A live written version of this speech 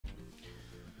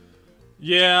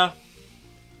Yeah.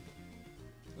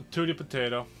 A tooty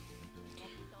potato.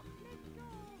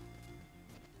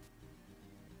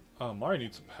 Oh, Mario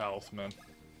needs some health, man.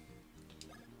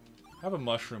 Have a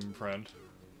mushroom, friend.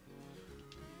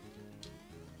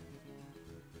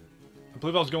 I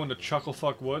believe I was going to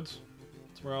Chucklefuck Woods.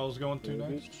 That's where I was going to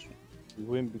next. You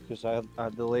win because I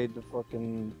delayed the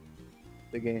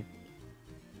game.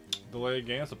 Delay a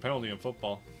game? That's a penalty in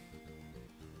football.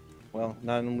 Well,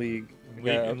 not in league.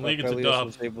 In league, it's a dub.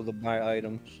 Was able to buy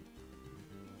items.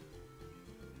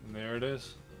 And there it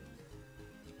is.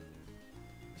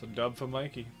 It's a dub for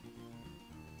Mikey.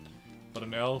 But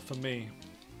an L for me.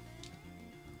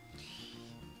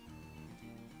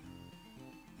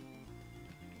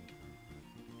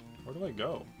 Where do I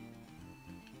go?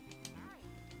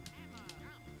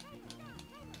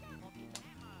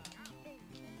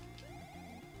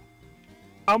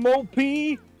 I'm OP.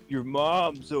 Your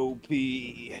mom's OP.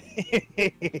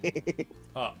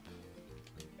 Up.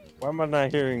 Why am I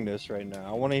not hearing this right now?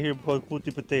 I want to hear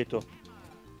Pooty Potato.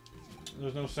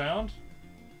 There's no sound?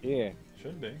 Yeah.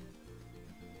 Should be.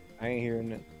 I ain't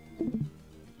hearing it.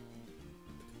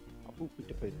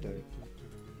 Pooty Potato.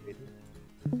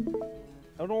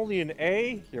 Not only an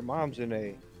A, your mom's an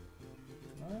A.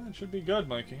 It should be good,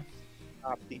 Mikey.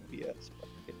 Top DPS.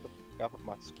 Get the fuck off of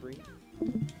my screen.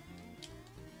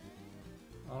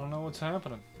 I don't know what's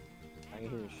happening. I ain't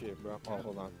hearing shit, bro. Oh,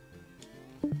 hold on.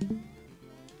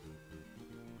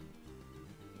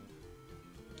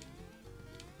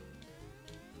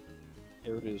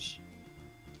 Here it is.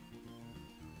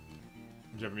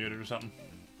 Did you ever mute it or something?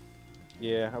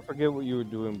 Yeah, I forget what you were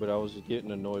doing, but I was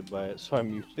getting annoyed by it, so I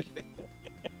muted it.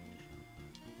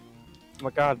 Oh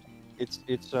my god, it's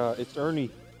Ernie.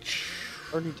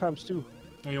 Ernie times 2.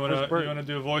 You wanna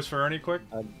do a voice for Ernie quick?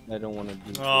 I don't want to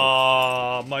do.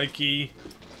 Aw, Mikey.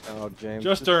 Oh, James.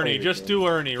 Just Ernie. Just do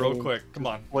Ernie real quick. Come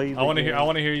on. I want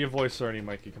to hear your voice, Ernie,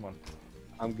 Mikey. Come on.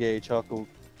 I'm gay.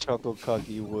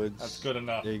 Chucklefuck Woods. That's good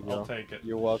enough. There you go. I'll take it.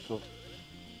 You're welcome.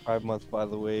 5 months, by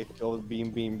the way. Go to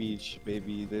Beam Beach,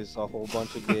 baby. There's a whole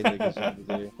bunch of gay niggas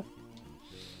over there.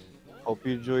 Hope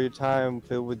you enjoy your time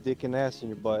filled with dick and ass in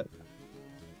your butt.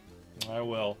 I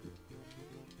will.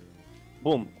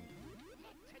 Boom.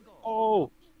 Oh,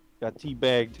 got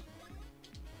teabagged.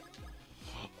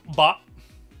 Bop.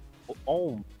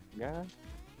 Oh, yeah.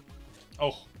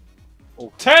 Oh.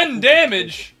 Oh. 10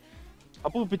 damage. A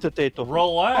poopy potato.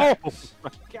 Relax. Oh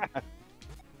my god.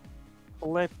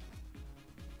 Left.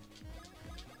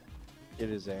 Get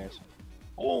his ass.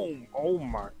 Boom. Oh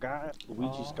my god.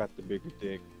 Luigi's got the bigger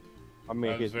dick. I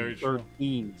mean, his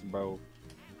 13s, bro.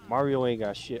 Mario ain't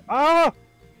got shit. Ah!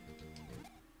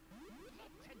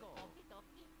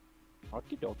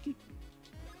 Okie dokie.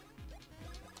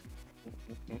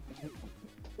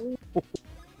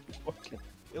 Fucking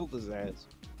killed his ass.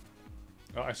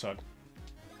 Oh, I suck.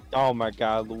 Oh my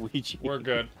god, Luigi. We're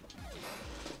good.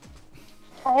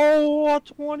 Oh,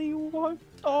 21.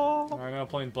 Oh. I'm now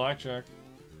playing blackjack.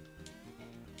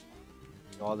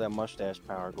 All that mustache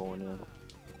power going in.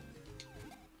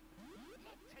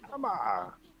 Come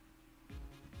on.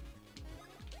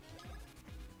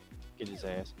 Get his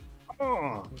ass.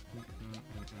 Oh,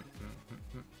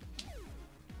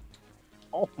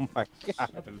 oh my god.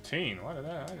 17. Why did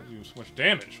I do so much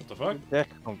damage? What the fuck? Where did that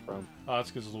come from? Oh, that's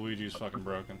because Luigi's fucking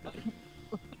broken.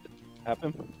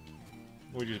 Happened?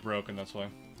 Luigi's broken, that's why.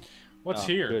 What's Oh,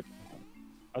 here? Good.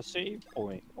 A save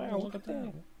point. Wow, look at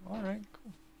that. Alright,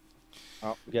 cool.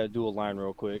 Oh, we gotta do a line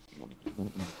real quick.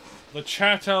 The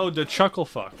Chateau de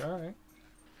Chucklefuck. Alright.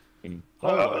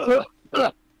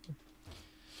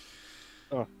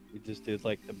 Oh, we just did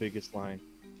like the biggest line.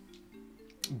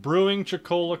 Brewing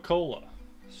Chocola-Cola.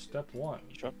 Step 1.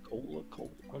 Chuck-cola.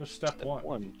 What is step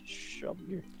 1? Shove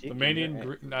your dick The main in your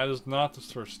ingredient. That is not the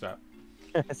first step.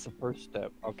 ass. That's the first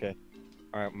step. Okay.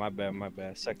 Alright, my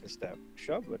bad. Second step.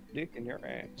 Shove a dick in your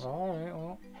ass. Alright,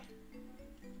 well.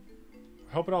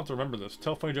 I hope I don't have to remember this.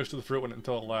 Tell funny jokes to the fruit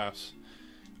until it laughs.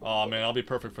 Aw, man, I'll be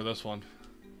perfect for this one.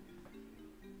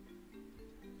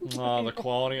 Aw, the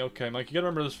quality. Okay, Mike, you gotta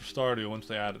remember this for Stardew once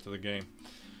they add it to the game.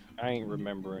 I ain't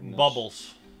remembering this.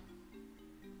 Bubbles.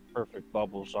 Perfect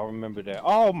bubbles. I'll remember that.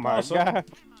 Oh my Awesome. god.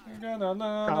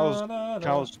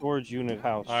 Kyle's storage unit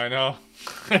house. I know.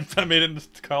 I made it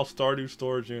into Kyle's Stardew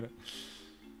storage unit.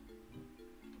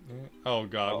 Oh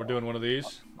god, we're doing one of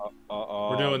these.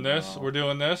 We're doing this. No. We're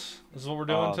doing this. This is what we're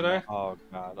doing today. No. Oh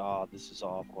god. Oh, this is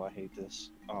awful. I hate this.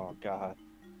 Oh god.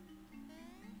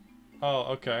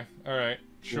 Oh, okay. All right.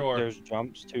 Sure. There's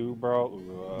jumps too, bro.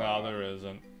 No, there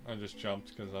isn't. I just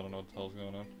jumped because I don't know what the hell's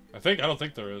going on. I don't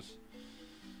think there is.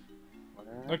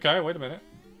 Okay, wait a minute.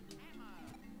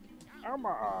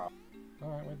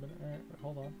 Alright, wait a minute. Alright,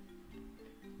 hold on.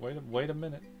 Wait a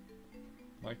minute.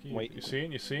 Mikey, you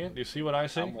seeing? You seeing? Do you see what I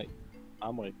see?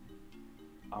 I'm waiting.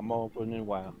 I'm opening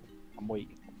WoW. I'm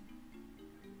waiting.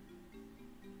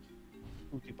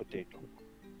 Fruity potato.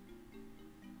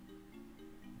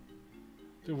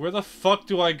 Dude, where the fuck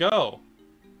do I go?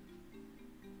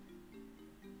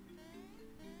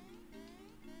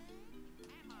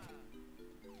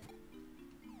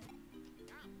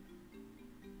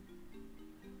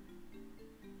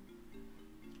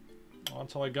 Well,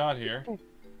 that's how I got here.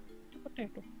 You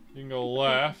can go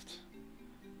left.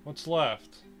 What's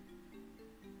left?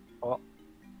 Oh.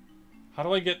 How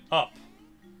do I get up?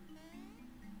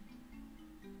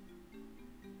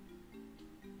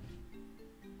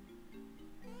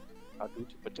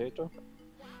 Potato.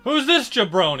 Who's this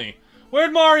jabroni?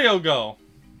 Where'd Mario go?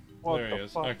 What there he the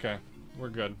is. fuck? Okay, we're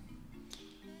good.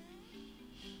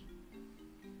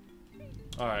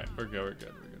 Alright, we're good, we're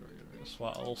good, we're good, we're good.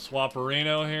 Swap, a little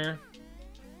swapperino here.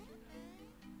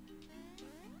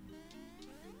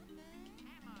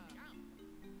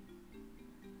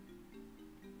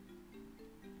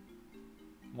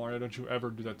 Mario, don't you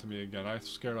ever do that to me again. I'm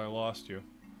scared I lost you.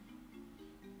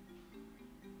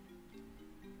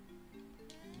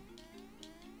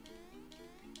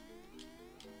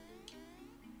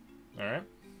 Alright.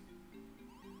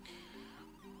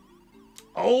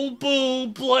 Oh, boo,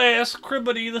 blast,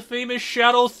 cribbity, the famous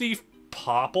shadow thief,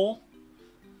 Popple?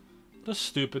 What a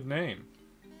stupid name.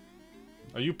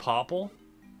 Are you Popple?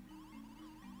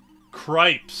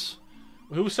 Cripes.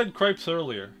 Who said Cripes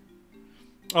earlier?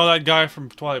 Oh, that guy from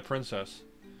Twilight Princess.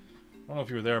 I don't know if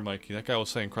you were there, Mikey. That guy was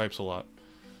saying Cripes a lot.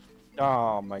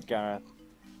 Oh my god.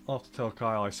 I'll have to tell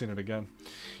Kyle I've seen it again.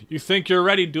 You think you're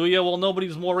ready, do you? Well,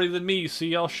 nobody's more ready than me.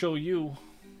 See, I'll show you.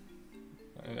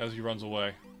 As he runs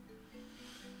away.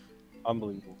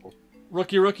 Unbelievable.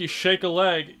 Rookie, shake a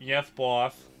leg. Yes,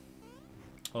 boss.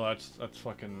 Oh, that's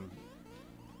fucking...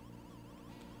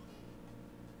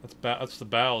 That's the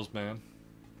Bowels, man.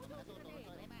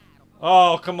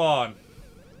 Oh, come on.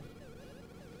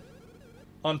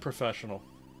 Unprofessional.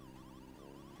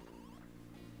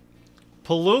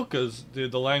 Palookas,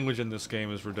 dude, the language in this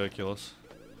game is ridiculous.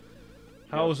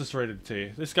 How is this rated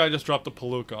T? This guy just dropped a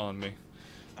palooka on me.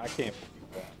 I can't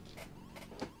believe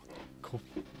that. Cool.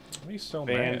 He's so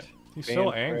Banned, mad. He's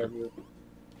so angry. Forever.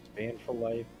 Banned for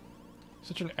life.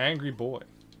 Such an angry boy.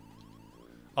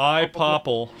 I,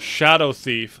 Popple, Shadow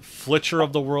Thief, Flitcher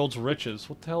of the World's Riches.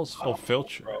 What the hell is... Oh,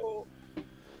 Filcher.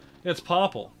 Yeah, it's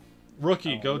Popple.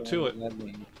 Rookie, go to it.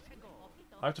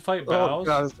 I have to fight Bows? Oh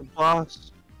god, it's the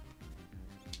boss.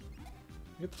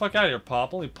 Get the fuck out of here,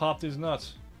 Popple. He popped his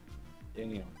nuts.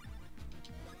 Damn.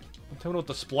 I'm coming with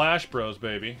the Splash Bros,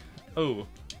 baby. Ooh.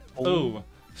 Ooh.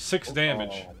 6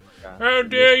 damage. Oh, How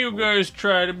dare you guys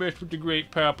try to mess with the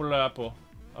great Popple Apple?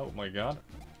 Oh my god.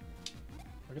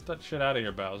 Get that shit out of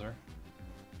here, Bowser.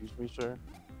 Excuse me, sir.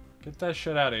 Get that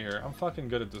shit out of here. I'm fucking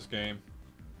good at this game.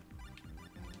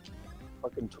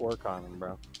 Fucking twerk on him,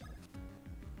 bro.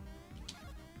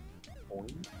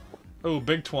 Ooh,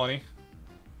 big 20.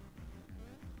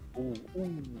 Ooh,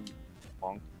 ooh.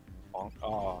 Bonk, bonk.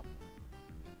 Oh.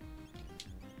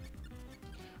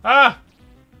 Ah!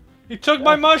 He took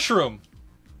my mushroom!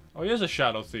 Oh, he is a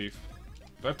Shadow Thief.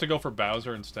 Do I have to go for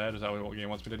Bowser instead? Is that what the game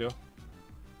wants me to do?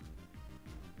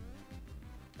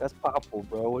 That's Popple,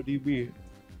 bro. What do you mean?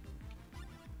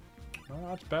 Oh,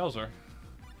 that's Bowser.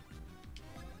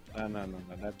 No.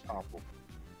 That's Popple.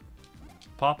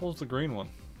 Popple's the green one.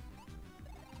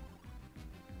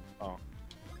 Oh.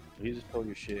 He just told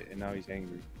you shit, and now he's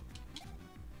angry.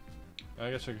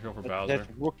 I guess I could go for Bowser. That's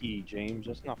Rookie, James.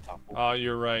 That's not Popple. Oh,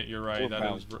 you're right. You're right. Or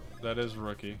That is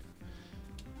Rookie.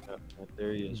 Yep,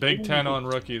 there he is. Big 10 on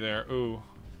Rookie there. Ooh.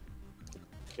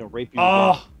 He'll rape you.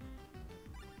 Oh!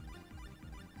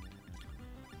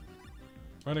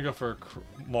 I'm gonna go for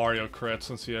Mario crit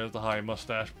since he has the high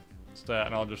mustache stat,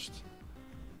 and I'll just...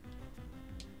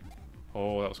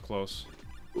 Oh, that was close.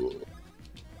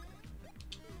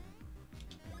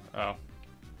 Oh.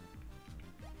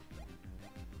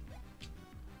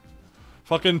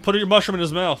 Fucking put your mushroom in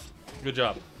his mouth. Good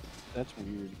job. That's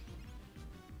weird.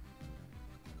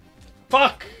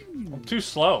 Fuck! I'm too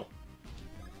slow.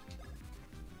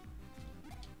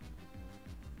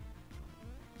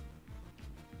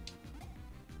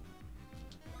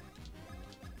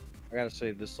 I gotta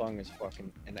say, this song is fucking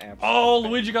an absolute... Oh,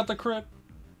 Luigi got the crit.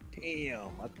 Damn,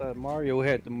 I thought Mario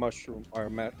had the mushroom or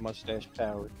mustache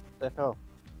power. What the hell?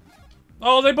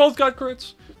 Oh, they both got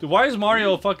crits. Dude, why is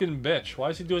Mario a fucking bitch? Why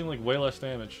is he doing, like, way less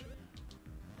damage?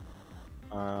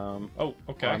 Oh,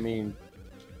 okay. I mean,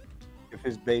 If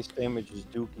his base damage is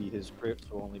Dookie, his crits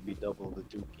will only be double the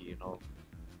Dookie, you know?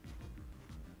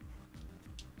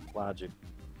 Logic.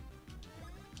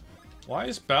 Why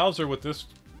is Bowser with this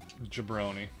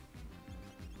jabroni?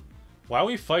 Why are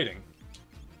we fighting?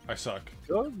 I suck.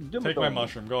 Take my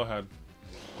mushroom, go ahead.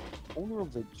 Owner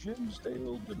of the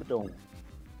Jimsdale Dimmadome.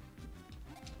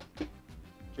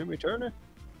 Jimmy Turner?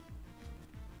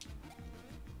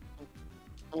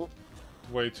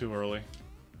 Way too early.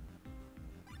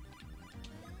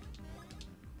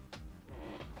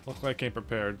 Look like I ain't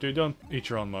prepared. Dude, don't eat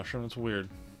your own mushroom, it's weird.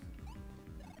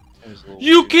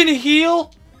 You can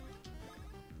heal?!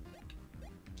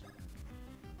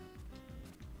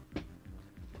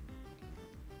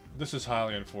 This is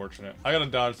highly unfortunate. I gotta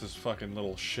dodge this fucking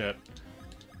little shit.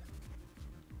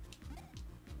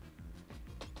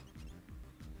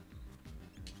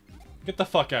 Get the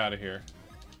fuck out of here.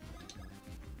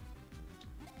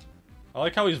 I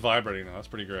like how he's vibrating though, that's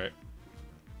pretty great.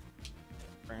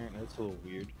 That's a little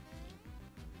weird.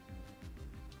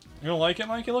 You don't like it,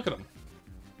 Mikey? Look at him.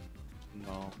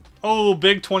 No. Oh,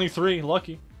 big 23,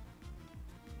 lucky.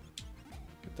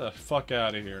 Get the fuck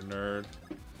out of here, nerd.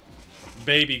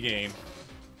 Baby game.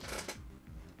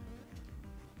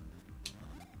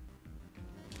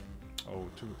 Oh,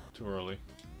 too early.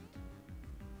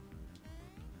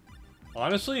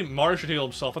 Honestly, Mario should heal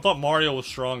himself. I thought Mario was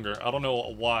stronger. I don't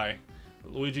know why.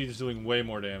 Luigi is doing way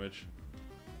more damage.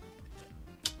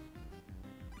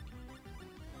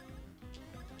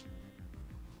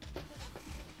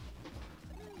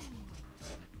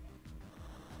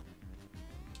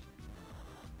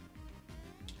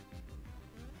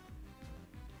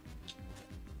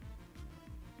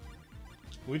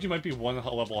 Luigi might be one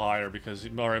level higher because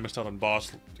Mario missed out on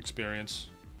boss experience.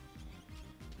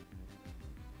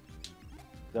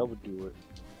 That would do it.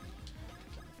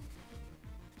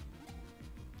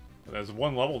 But as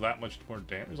one level, that much more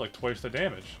damage, like twice the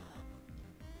damage.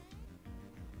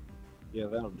 Yeah,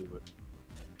 that'll do it.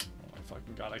 Oh my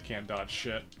fucking god, I can't dodge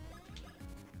shit.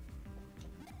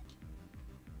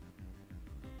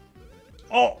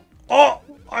 Oh! Oh!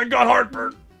 I got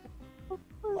heartburn!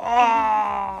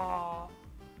 Ah!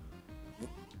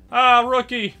 Ah,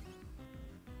 rookie!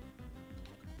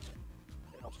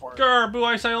 Grr, boo,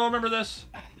 I say, I remember this.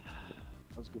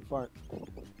 That's a good fart.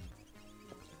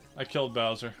 I killed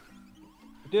Bowser.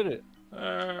 You did it.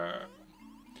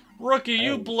 Rookie,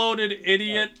 you bloated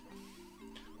idiot.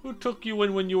 Who took you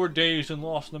in when you were dazed and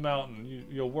lost in the mountain?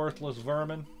 You worthless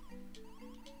vermin.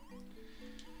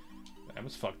 Damn,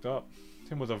 it's fucked up.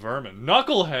 Him with a vermin.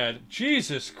 Knucklehead!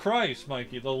 Jesus Christ,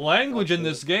 Mikey. The language in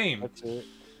this game. That's it.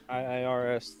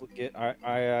 IRS, get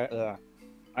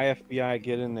IFBI,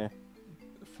 get in there.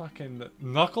 Fucking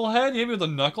knucklehead? You hit me with a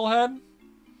knucklehead?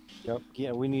 Yep.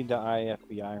 Yeah, we need the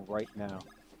IFBI right now.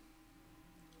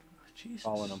 Jesus.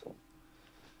 Following them.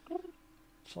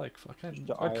 It's like fucking.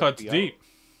 That cuts deep.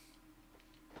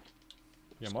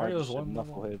 Yeah, This Mario's guy just one said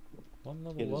level. knucklehead. One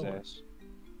level Hit his lower. ass.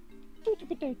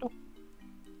 Potato.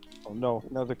 Oh no!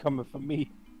 Now they're coming for me.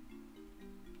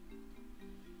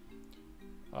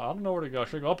 I don't know where to go.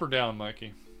 Should I go up or down,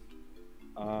 Mikey?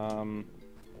 Or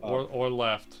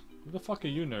left. Who the fuck are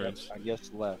you nerds? I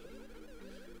guess left.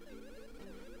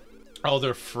 Oh,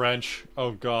 they're French.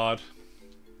 Oh god.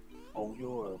 Oh,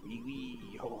 you're wee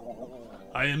wee. Oh.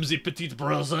 I am the petit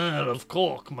brother of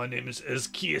Cork. My name is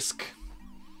Eskisk.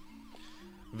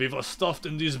 We were stuffed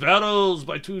in these barrels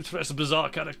by two tres bizarre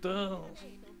characters.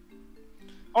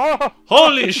 Oh!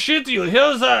 Holy shit, you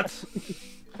hear that?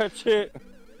 That's it.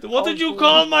 What did you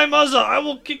call my mother? I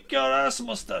will kick your ass,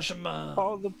 mustache man.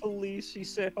 Call the police. He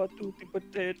said hot tutti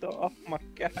potato. Oh my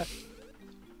god.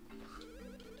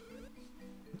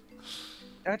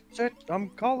 That's it. I'm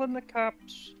calling the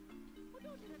cops.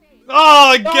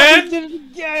 Oh, again? Oh, he did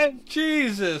it again.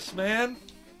 Jesus, man.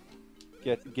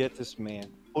 Get this man.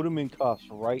 Put him in cuffs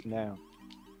right now.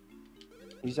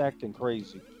 He's acting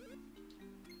crazy.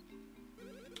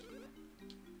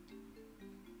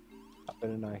 I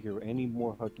better not hear any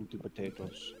more hot tutti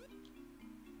potatoes.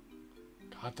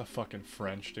 God, the fucking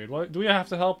French, dude. What? Do we have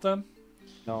to help them?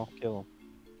 No, kill him.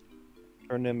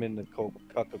 Turn them into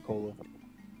Coca-Cola.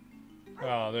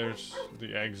 Oh, there's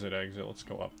the exit. Let's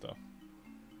go up, though.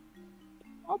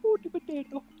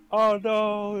 Potato. Oh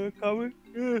no, they're coming.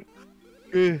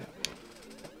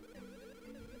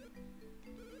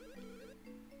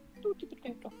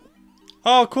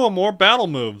 Oh, cool. More battle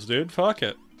moves, dude. Fuck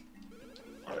it.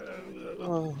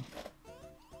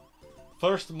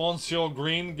 First, Monsieur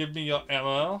Green, give me your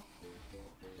ammo.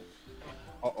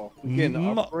 Uh-oh.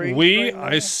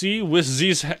 I see with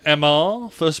this ammo.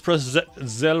 First, press the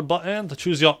Z button to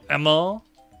choose your ammo.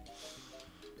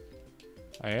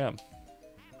 I am.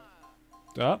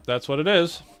 Oh, that's what it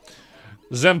is.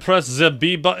 Then press the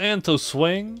B button to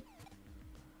swing.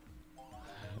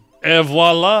 Et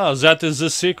voila, that is the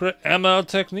secret hammer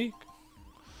technique.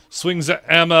 Swing the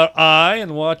hammer I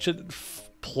and watch it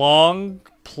plongs.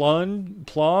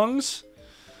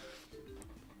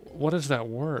 What is that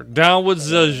word? Downwards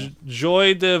the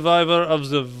joy divider of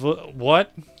the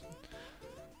what?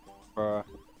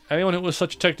 Anyone who with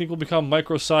such a technique will become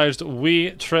micro-sized.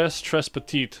 Oui, très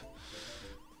petite.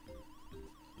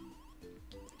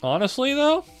 Honestly,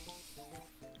 though,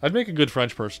 I'd make a good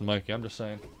French person, Mikey. I'm just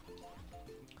saying.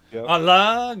 Yep.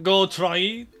 Allah, go try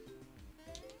it.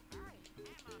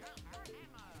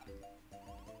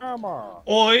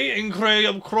 Oi,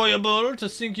 incroyable to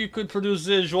think you could produce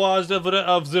the joie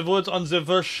of the woods on the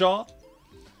first shot.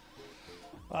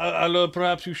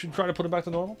 Perhaps you should try to put it back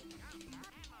to normal.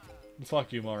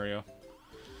 Fuck you, Mario.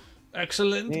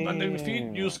 Excellent,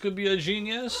 magnifique. You could be a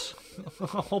genius.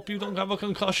 Hope you don't have a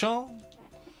concussion.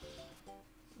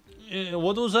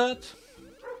 What was that?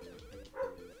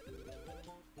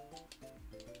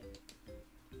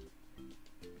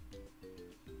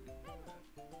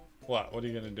 What? What are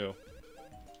you gonna do?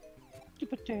 The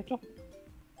potato.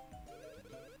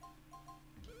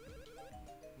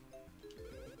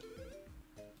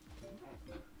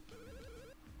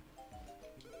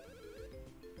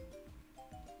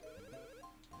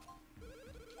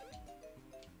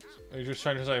 Are you just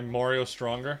trying to say Mario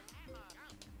stronger?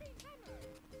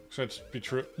 So it's be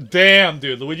true. Damn,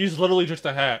 dude, Luigi's literally just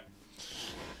a hat.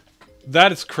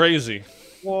 That is crazy.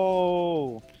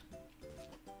 Whoa.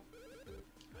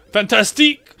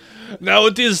 Fantastic! Now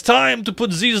it is time to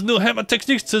put these new hammer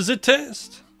techniques to the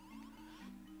test.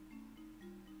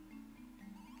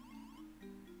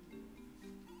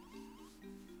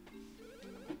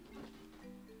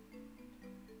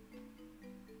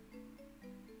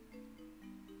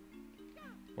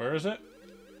 Where is it?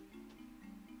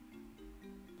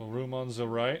 The room on the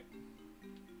right.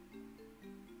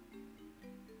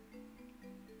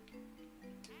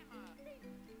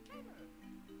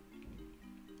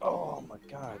 Oh my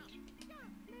god.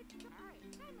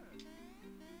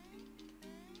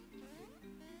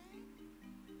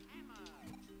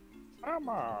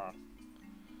 Mama.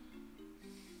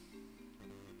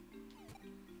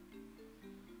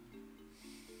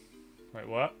 Wait,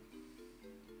 what?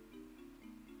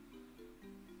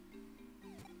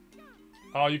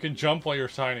 Oh, you can jump while you're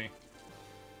tiny.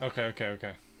 Okay, okay,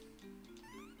 okay.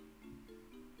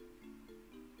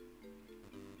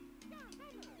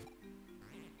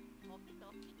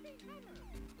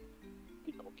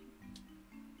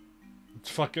 It's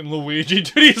fucking Luigi,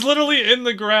 dude. He's literally in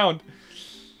the ground.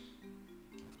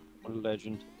 What a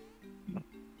legend.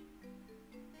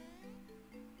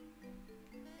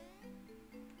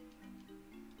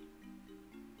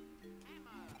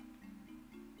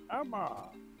 Emma.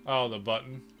 Oh, the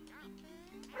button.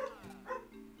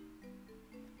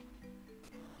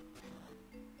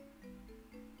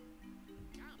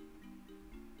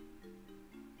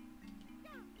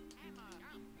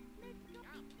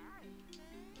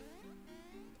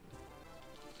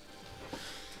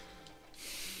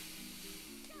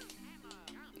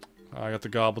 I got the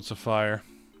goblets of fire.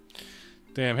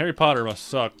 Damn, Harry Potter must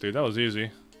suck, dude. That was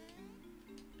easy.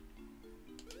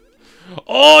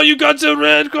 Oh, you got the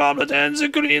red goblet and the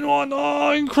green one.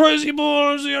 Oh, and crazy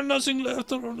balls. You're nothing left.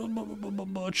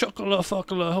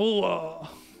 Chucklefuck. Oh,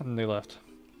 and they left.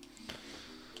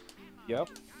 Yep.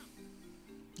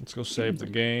 Let's go save the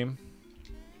game.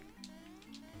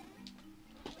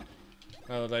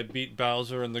 Now that I beat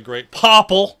Bowser and the Great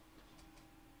Popple.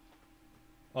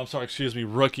 I'm sorry, excuse me,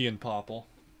 Rookie and Popple.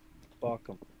 Fuck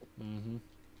him. Mm-hmm.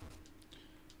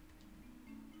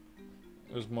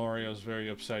 As Mario's very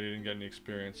upset he didn't get any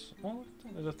experience. Oh,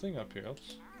 there's a thing up here.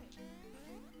 Let's...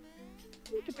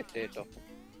 The potato.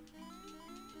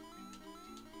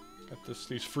 Got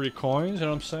these free coins, you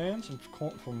know what I'm saying?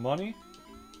 For money.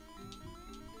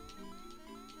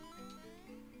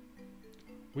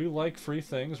 We like free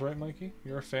things, right, Mikey?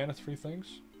 You're a fan of free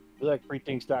things? We like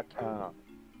freethings.com.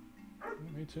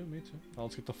 Me too, me too. Now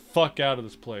let's get the fuck out of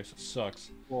this place. It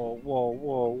sucks. Whoa, whoa,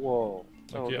 whoa, whoa.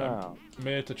 Okay, I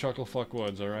made it to Chucklefuck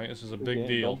Woods, alright? This is a big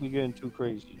deal. Don't be getting too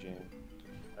crazy, James.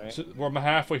 Right? So, we're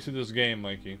halfway through this game,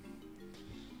 Mikey.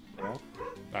 Yeah?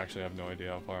 Actually, I have no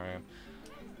idea how far I am.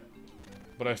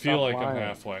 But I feel like lying. I'm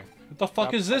halfway. What the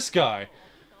fuck is this guy?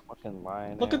 Fucking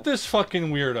lying. Look at this fucking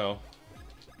weirdo.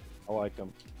 I like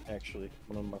him, actually.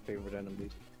 One of my favorite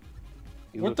enemies.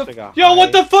 He What looks the like a Yo, high...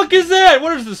 what the fuck is that?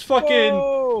 What is this fucking...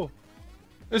 Whoa!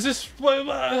 Is this...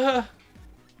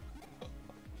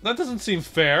 That doesn't seem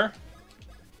fair.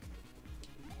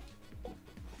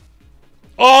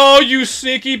 Oh, you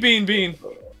sneaky bean bean.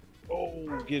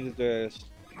 Oh, get his ass.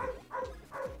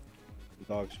 The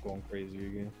dog's going crazy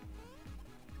again.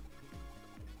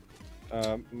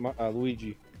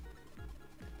 Luigi.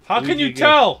 How Luigi can you again.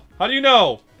 tell? How do you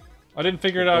know? I didn't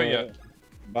figure it out yet.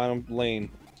 Bottom lane.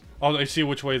 Oh, I see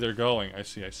which way they're going. I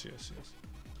see.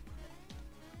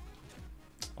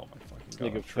 Oh my fucking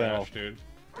god, I'm trash, dude.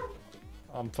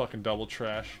 I'm fucking double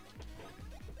trash.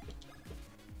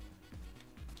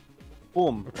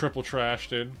 Boom. Or triple trash,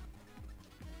 dude.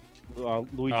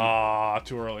 Luigi. Ah,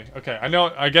 too early. Okay, I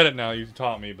know. I get it now. You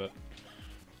taught me, but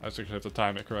I just have to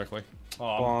time it correctly.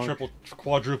 Oh, I'm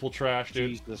quadruple trash,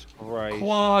 dude. Jesus Christ.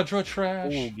 Quadra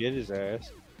trash. Oh, get his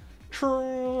ass.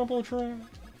 Triple trash.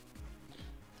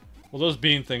 Well, those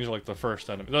bean things are like the first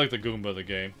enemy. They're like the Goomba of the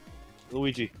game.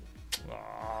 Luigi.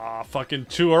 Ah, fucking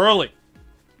too early.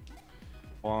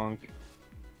 Bonk.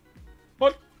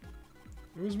 What?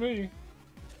 It was me.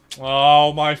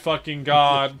 Oh my fucking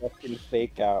god. Fucking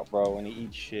fake out, bro, and he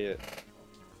eats shit.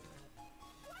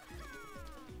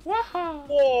 Waha.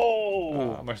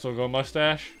 Whoa! Am I still going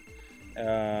mustache?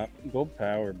 Go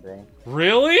power, bro.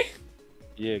 Really?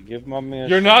 Yeah, give my man.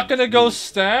 You're not gonna go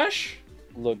stash?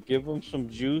 Look, give him some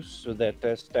juice so that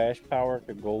stash power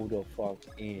could go the fuck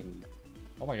in.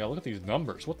 Oh my god, look at these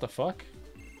numbers. What the fuck?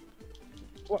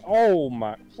 What? Oh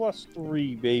my,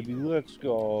 +3, baby. Let's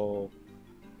go.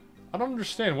 I don't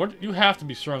understand. What? You have to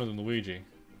be stronger than Luigi.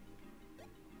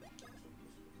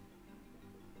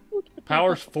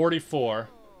 Power's 44.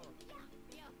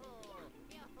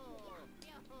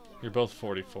 You're both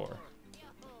 44.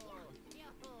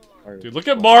 Dude, look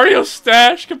at Mario's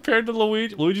stash compared to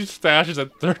Luigi. Luigi's stash is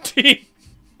at 13.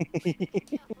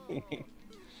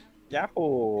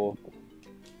 Yahoo!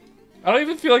 I don't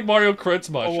even feel like Mario crits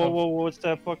much. Whoa, what's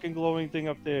that fucking glowing thing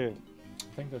up there?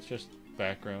 I think that's just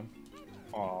background.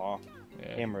 Aw.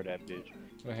 Yeah. Hammer that bitch.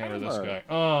 I'm gonna hammer this guy.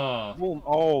 Oh. Boom.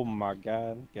 Oh my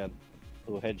god. Got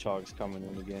little hedgehogs coming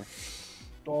in again.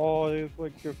 Oh, they're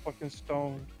like you're fucking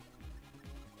stoned.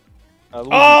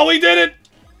 Oh, we did it!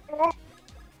 Oh.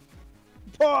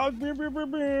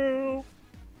 Pog.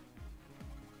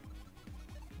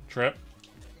 Trip.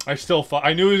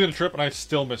 I knew he was gonna trip and I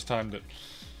still mistimed it.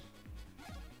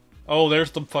 Oh,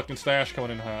 there's the fucking stash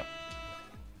coming in hot.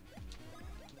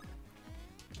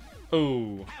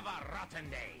 Oh.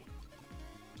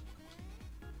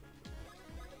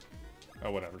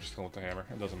 Oh, whatever. Just go with the hammer.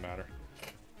 It doesn't matter.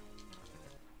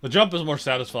 The jump is more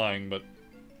satisfying, but...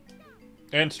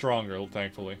 And stronger,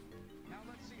 thankfully.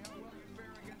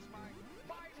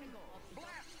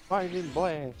 Fighting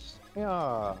blast.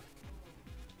 Yeah.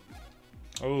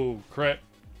 Oh, crit.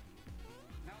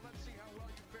 Now let's see how well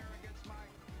you fare against my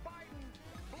fighting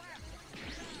blast.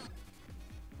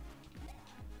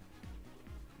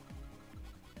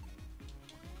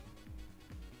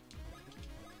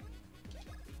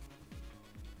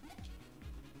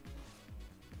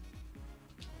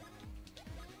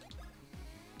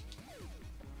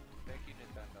 Thank you,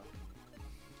 Nintendo.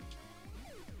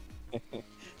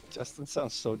 Justin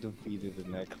sounds so defeated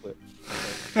in that clip.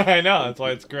 I know, that's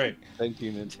why it's great. Thank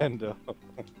you, Nintendo.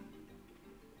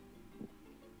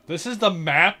 This is the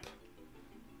map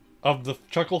of the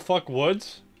Chucklefuck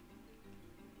Woods?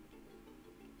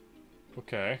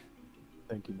 Okay.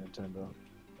 Thank you, Nintendo.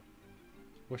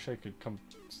 Wish I could come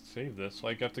save this.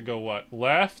 Like, I have to go, what?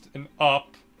 Left and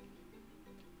up.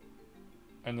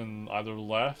 And then either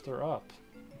left or up.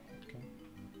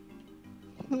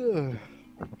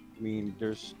 I mean,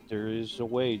 there is a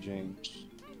way, James.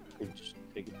 You could just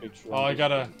take a picture. Oh, I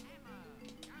gotta...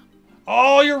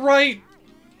 Oh, you're right!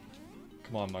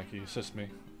 Come on, Mikey, assist me.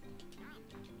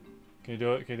 Can you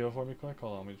do it? Can you do it for me quick?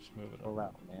 Hold on, let me just move it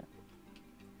around, man.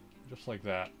 Just like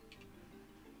that.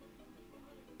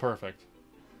 Perfect.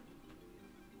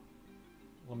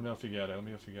 Let me know if you get it. Let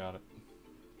me know if you got it.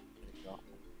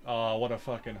 Oh, what a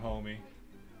fucking homie.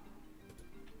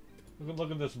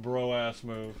 Look at this bro-ass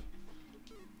move.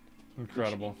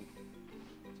 Incredible.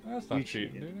 That's not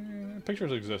cheating.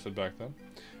 Pictures existed back then.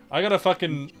 I gotta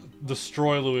fucking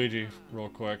destroy Luigi real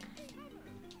quick.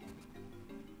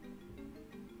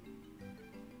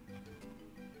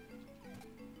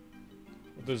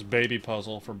 With this baby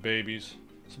puzzle for babies.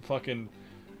 Some fucking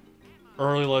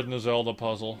early Legend of Zelda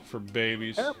puzzle for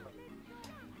babies. Yep.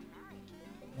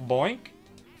 Boink.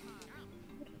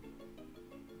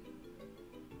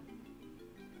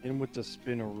 In with the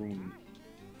spinneroon.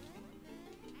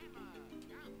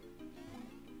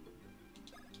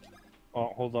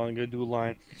 Oh, hold on, I'm gonna do a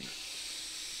line.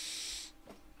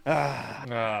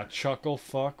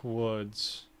 Chucklefuck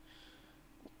Woods.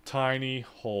 Tiny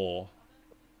hole.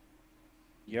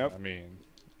 Yep. I mean,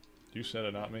 you said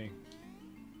it, not me.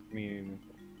 I mean,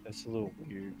 that's a little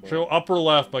weird. But... So upper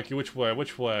left, Mikey. Which way?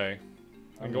 Which way?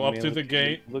 And go up through the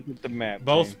gate. Look at the map.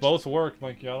 Both work,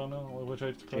 Mikey. I don't know which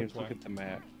way. James, look at the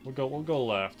map. We'll go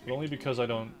left, but only because I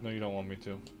don't. No, you don't want me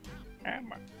to.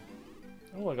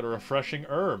 Oh, I got a refreshing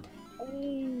herb.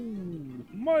 Oh,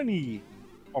 money!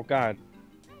 Oh God,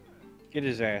 get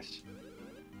his ass.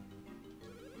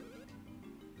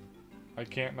 I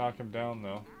can't knock him down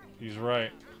though. He's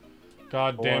right.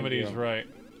 God damn it, he's right.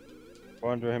 Go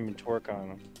under him and torque on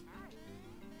him.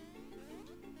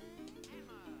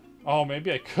 Oh,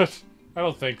 maybe I could. I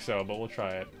don't think so, but we'll try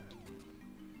it.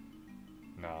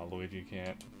 Nah, Luigi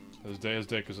can't. His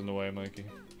dick is in the way, Mikey.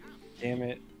 Damn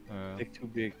it. Dick too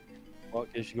big. Well,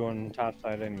 I guess you're going on the top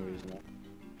side anyways now.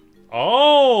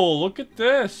 Oh, look at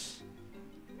this!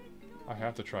 I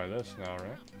have to try this now,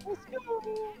 right? Let's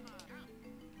go!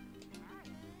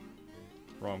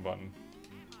 Wrong button.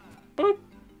 Boop!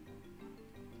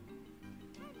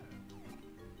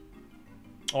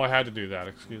 Oh, I had to do that,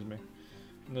 excuse me.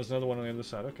 And there's another one on the other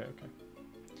side. Okay, okay.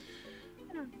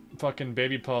 Fucking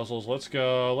baby puzzles. Let's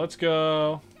go. Let's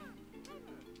go.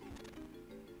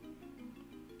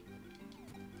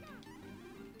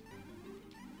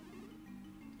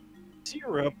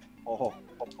 Syrup. Oh,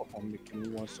 making me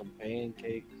want some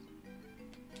pancakes.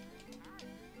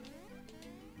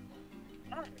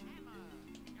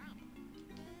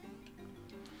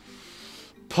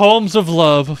 Poems of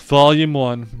Love, Volume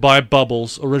 1, by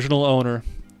Bubbles, original owner,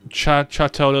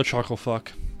 Chateau de Chucklefuck.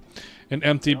 An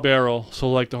empty barrel,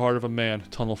 so like the heart of a man,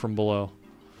 tunnel from below.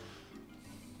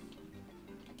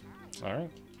 Alright.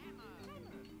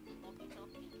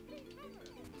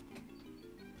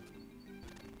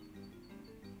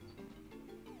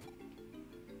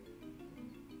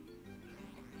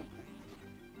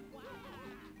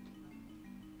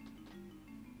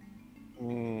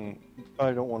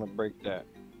 I don't want to break that.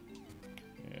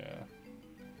 Yeah.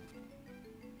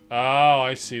 Oh,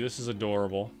 I see. This is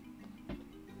adorable.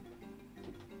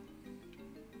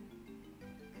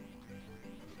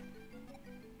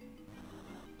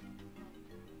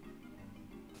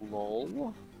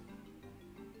 Lol.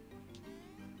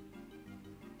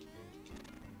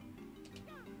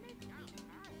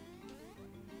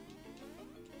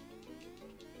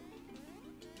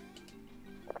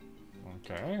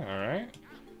 Okay, alright.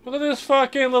 Look at this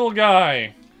fucking little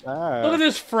guy. Look at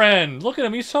this friend. Look at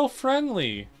him. He's so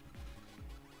friendly.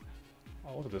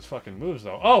 Oh, look at this fucking moves,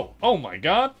 though. Oh! Oh my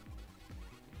god!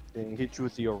 Dang, hit you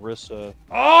with the Orisa.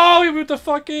 Oh! He with the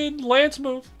fucking lance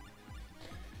move.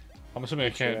 I'm assuming I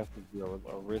can't. Have to be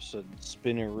Orisa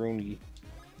spinning Rooney.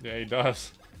 Yeah, he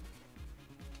does.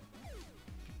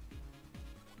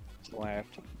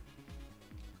 Laughed.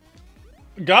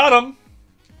 Got him!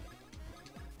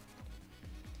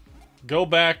 Go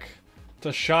back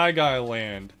to Shy Guy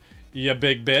Land, you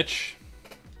big bitch.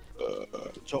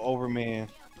 So Overman.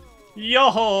 Yo!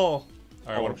 Alright,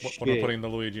 what am I shit. putting in the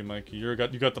Luigi, Mikey? You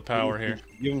got the power here.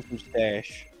 Give him some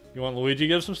stash. You want Luigi to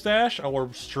give some stash? Oh,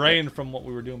 we're straying from what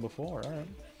we were doing before. Alright.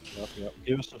 Yep.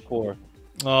 Give us a 4.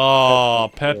 Oh,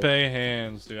 Pepe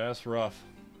hands, dude. That's rough.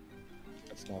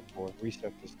 That's not 4.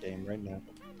 Reset this game right now.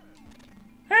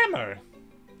 Hammer!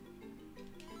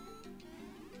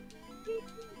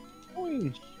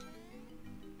 Coins.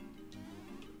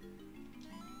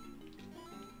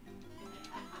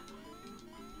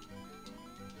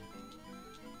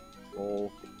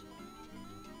 Roll.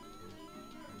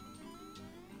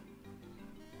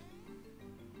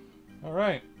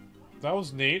 Alright. That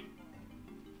was neat.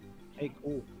 Hey,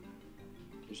 cool.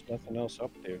 There's nothing else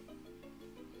up there.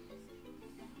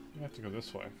 You have to go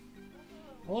this way.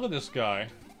 Oh, look at this guy.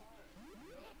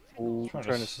 Ooh, Trying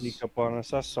trying to to sneak up on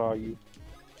us. I saw you.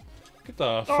 Get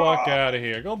the fuck out of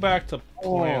here. Go back to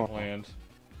Plant Land.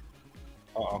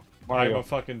 Uh-oh. I'm Mario. a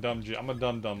fucking dumb I'm a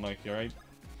dumb Mikey, alright?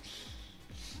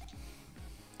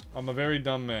 I'm a very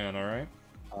dumb man, alright?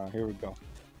 Here we go.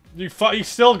 You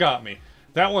still got me.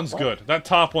 That one's What? good. That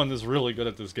top one is really good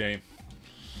at this game.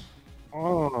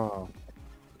 Oh.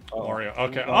 Mario.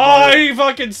 Okay. Oh, you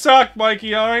fucking suck,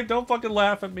 Mikey, alright? Don't fucking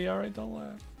laugh at me, alright? Don't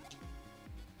laugh.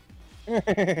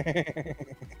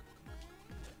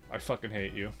 I fucking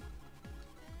hate you.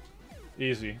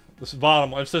 Easy. This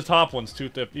bottom one, it's the top one's too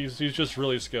thick. He's just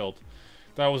really skilled.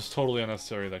 That was totally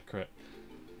unnecessary, that crit.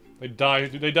 They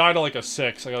died at like a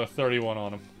 6. I got a 31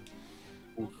 on him.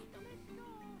 Oof.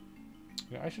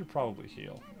 Yeah, I should probably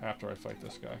heal after I fight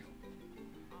this guy.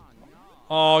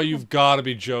 Oh, you've got to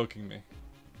be joking me.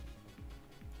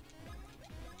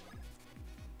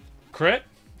 Crit?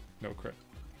 No crit.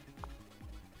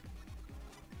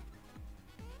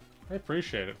 I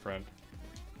appreciate it, friend.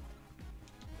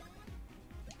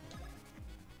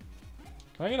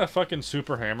 Can I get a fucking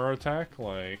super hammer attack?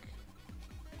 Like...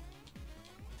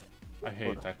 I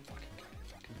hate that fucking guy.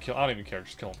 Fucking kill. I don't even care.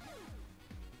 Just kill him.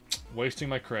 Wasting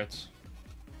my crits.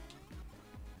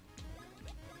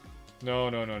 No,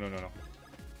 no, no, no, no, no.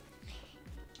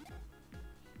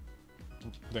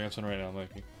 Dancing right now,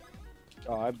 Mikey.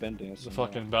 Oh, I've been dancing. The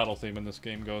fucking battle theme in this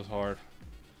game goes hard.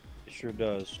 It sure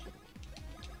does.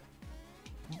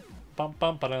 Bum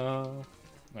bum ba da. Alright,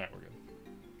 we're good.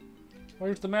 Oh,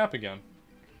 here's the map again.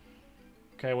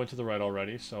 Okay, I went to the right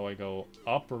already, so I go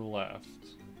up or left?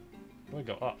 Do I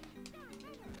go up?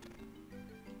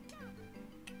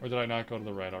 Or did I not go to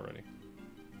the right already?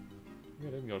 Maybe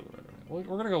I didn't go to the right already. Well,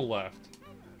 we're gonna go left.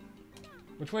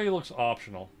 Which way looks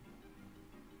optional?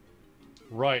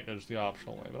 Right is the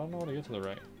optional way, but I don't know how to get to the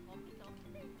right.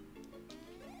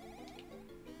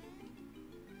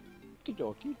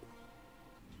 Okie-dokie.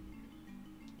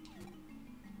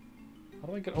 How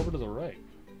do I get over to the right?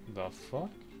 The fuck?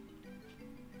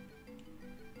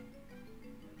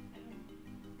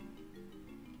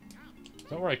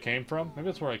 Is that where I came from? Maybe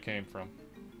that's where I came from.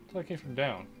 I thought I came from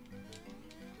down.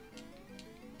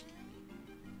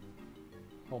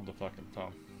 Hold the fucking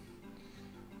phone.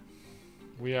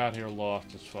 We out here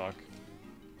lost as fuck.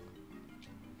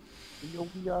 Yo,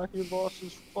 we out here lost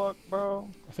as fuck, bro.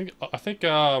 I think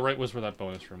right was where that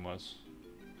bonus room was.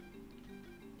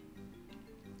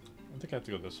 I think I have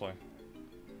to go this way.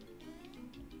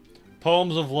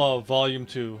 Poems of Love, Volume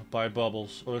 2, by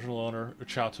Bubbles. Original owner,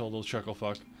 Chowtildo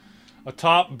Chucklefuck.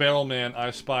 Atop Barrelman, I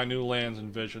spy new lands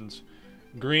and visions.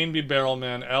 Green be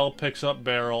Barrelman, L picks up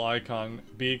barrel icon,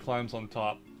 B climbs on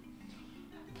top.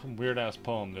 Some weird-ass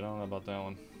poem, dude. I don't know about that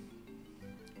one.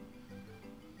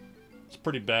 It's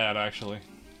pretty bad, actually.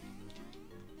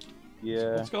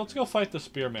 Yeah. Let's go fight the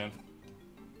spearman.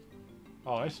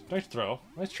 Oh, nice throw.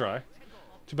 Nice try.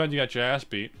 Too bad you got your ass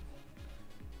beat.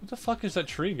 What the fuck is that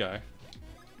tree guy?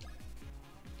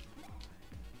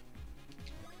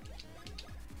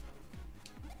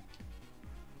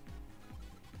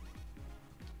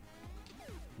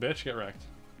 Bitch, get wrecked.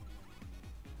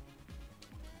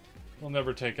 We'll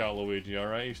never take out Luigi,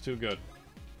 alright? He's too good.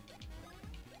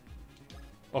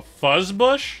 A fuzz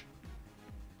bush?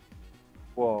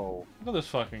 Whoa. Look at this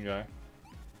fucking guy.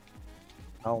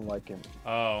 I don't like him.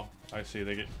 Oh, I see.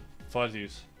 They get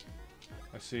fuzzies.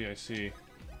 I see, I see.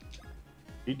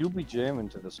 He do be jamming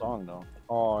to the song, though.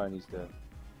 Oh, and he's dead.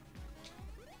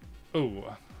 Ooh.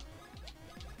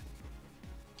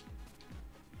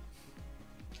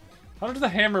 How does the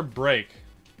hammer break?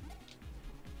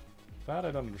 That I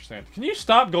don't understand. Can you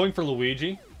stop going for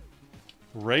Luigi?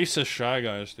 Racist Shy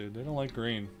Guys, dude. They don't like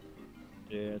green.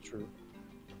 Yeah, true.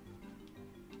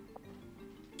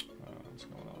 What's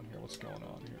going on here? What's going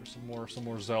on here? Some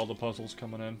more Zelda puzzles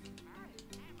coming in.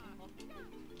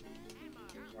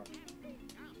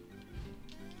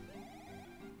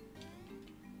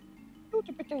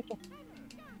 Potato.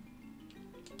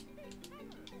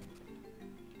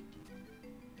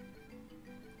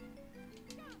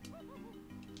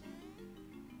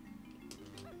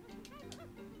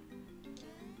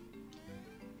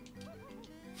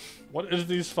 What is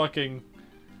these fucking...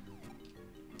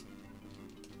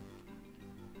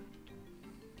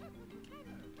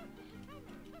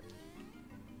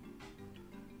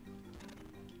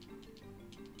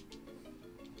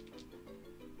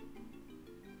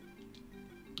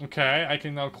 Okay, I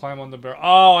can now climb on the barrel.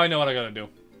 Oh, I know what I gotta do.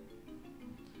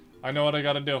 I know what I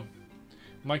gotta do.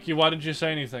 Mikey, why didn't you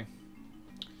say anything?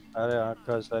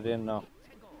 Because I didn't know.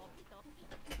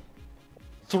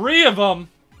 3 of them!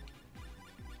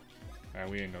 Ah,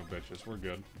 we ain't no bitches. We're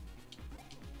good.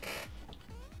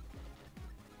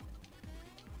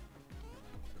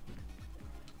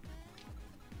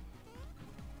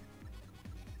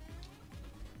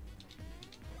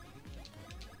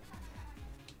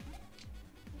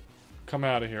 Come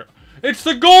out of here. It's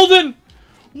the golden!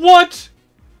 What?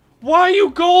 Why are you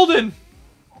golden?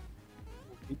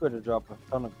 You better drop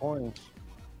a ton of coins.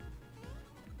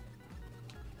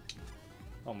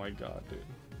 Oh my god, dude.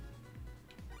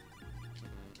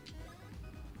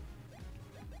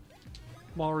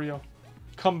 Mario,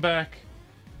 come back.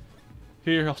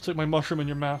 Here, I'll stick my mushroom in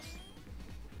your mouth.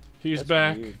 He's That's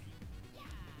back. weird.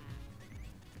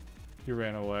 He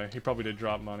ran away. He probably did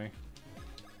drop money.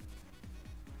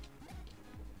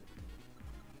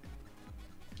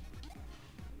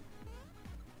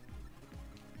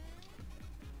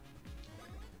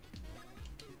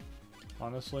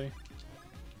 Honestly,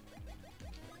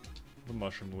 the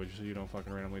mushroom Luigi so you don't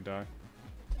fucking randomly die.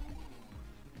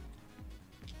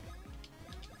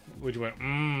 Luigi went,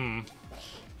 mmm.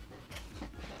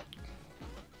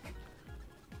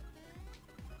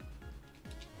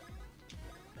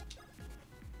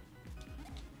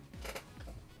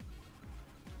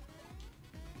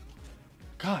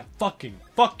 God, fucking,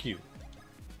 fuck you.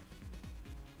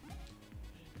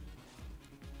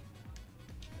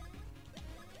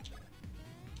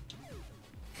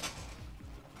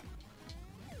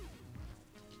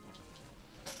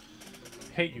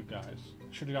 Hate you guys.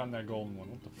 Should have gotten that golden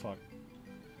one. What the fuck?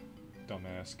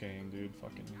 Dumbass game, dude.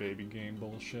 Fucking baby game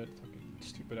bullshit. Fucking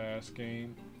stupid ass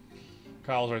game.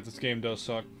 Kyle's right, this game does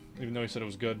suck. Even though he said it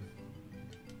was good.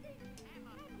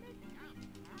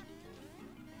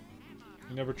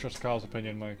 You never trust Kyle's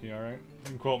opinion, Mikey, alright? You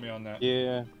can quote me on that.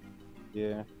 Yeah.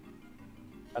 Yeah.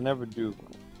 I never do.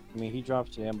 I mean, he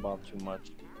drops the M-bomb too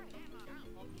much.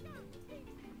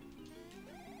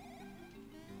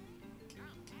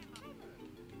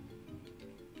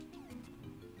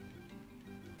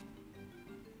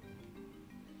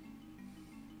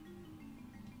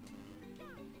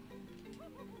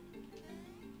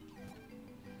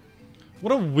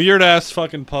 What a weird ass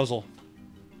fucking puzzle.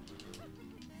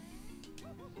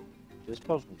 This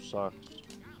puzzle sucks.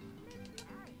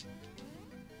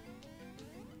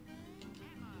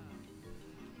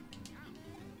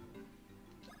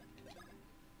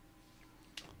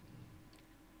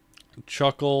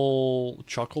 Chuckle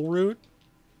root?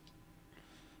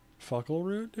 Fuckle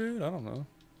root, dude? I don't know.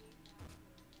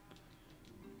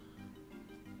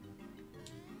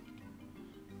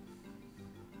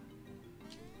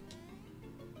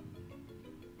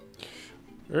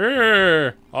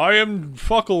 I am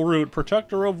Fuckleroot,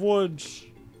 protector of woods.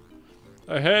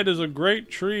 Ahead is a great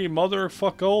tree, Mother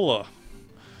Fuckola.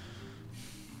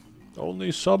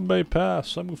 Only some may pass.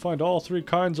 Some can find all three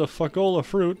kinds of Fuckola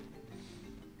fruit.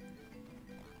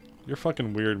 You're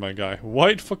fucking weird, my guy.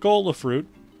 White Fuckola fruit.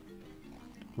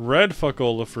 Red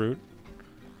Fuckola fruit.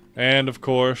 And, of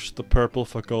course, the purple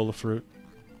Fuckola fruit.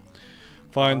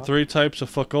 Find 3 types of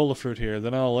Fuckola fruit here,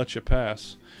 then I'll let you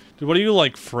pass. Dude, what are you,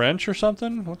 like, French or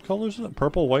something? What colors is it?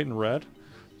 Purple, white, and red?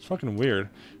 It's fucking weird.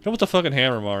 You know what's the fucking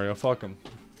hammer, Mario? Fuck him.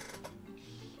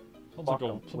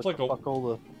 Sounds like a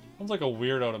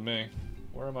weirdo to me.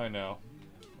 Where am I now?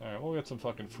 Alright, we'll get some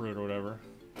fucking fruit or whatever.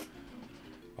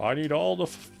 I need all the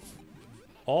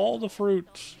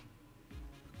fruits.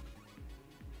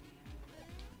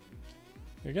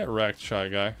 You get wrecked, shy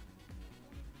guy.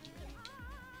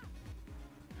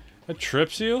 That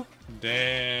trips you?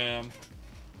 Damn.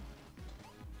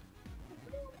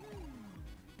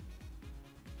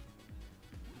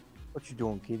 What you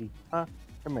doing, kitty? Huh?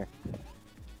 Come here.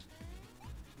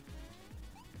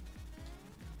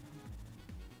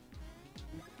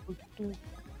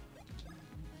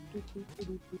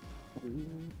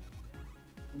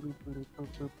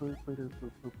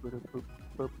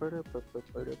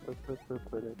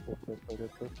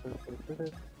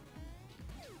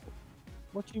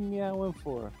 What you meowing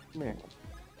for? Come here.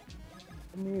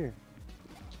 Come here.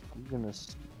 I'm gonna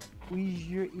squeeze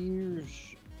your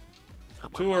ears.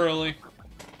 Too early.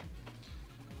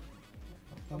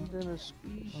 I'm gonna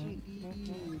squeeze your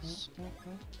ears.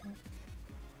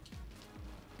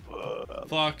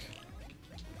 Fuck.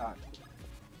 Ah.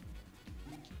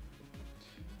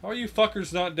 How are you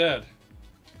fuckers not dead?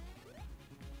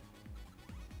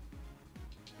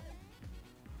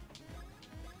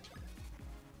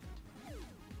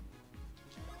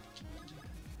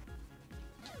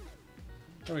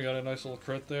 There we got a nice little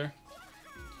crit there.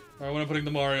 Alright, when I'm putting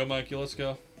the Mario, Mikey, let's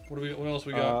go. What else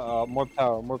we got? More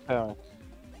power, more power.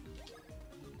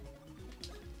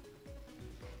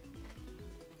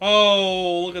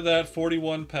 Oh, look at that,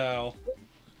 41 POW.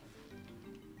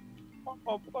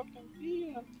 Oh, fucking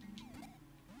yeah.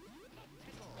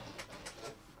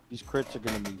 These crits are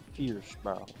gonna be fierce,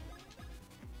 bro.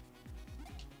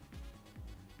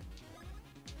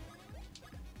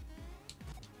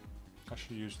 I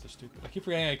should use the stupid. I keep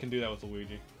forgetting I can do that with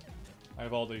Luigi. I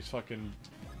have all these fucking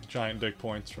giant dick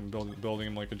points from building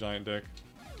him like a giant dick.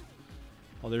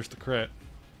 Oh, there's the crit.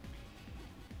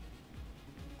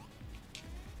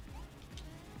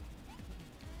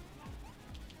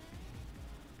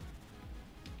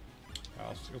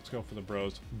 Let's go for the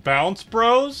bros. Bounce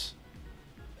bros?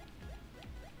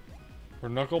 Or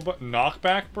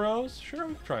knockback bros? Sure,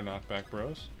 we can try knockback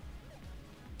bros.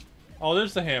 Oh,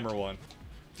 there's the hammer one.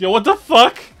 Yo, what the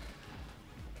fuck?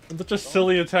 That's such a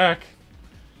silly attack.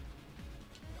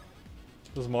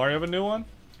 Does Mario have a new one?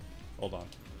 Hold on.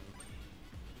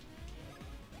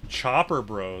 Chopper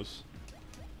bros.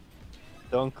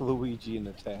 Dunk Luigi in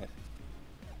attack.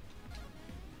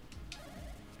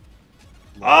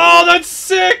 Oh, that's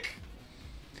sick!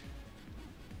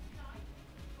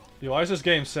 Yo, why is this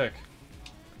game sick?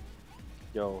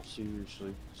 Yo,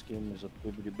 seriously, this game is a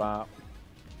bibbity bop.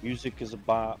 Music is a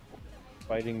bop.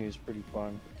 Fighting is pretty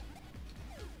fun.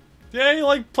 Yeah, he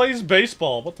like plays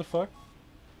baseball. What the fuck?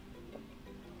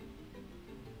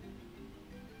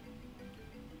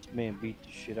 This man beat the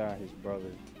shit out of his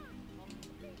brother.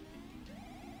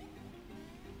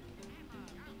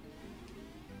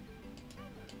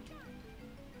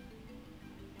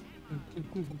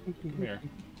 Come here.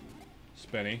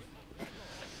 Spinny.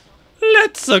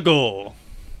 Let's go!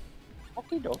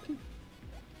 Okie dokie.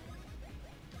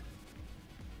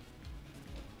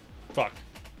 Fuck.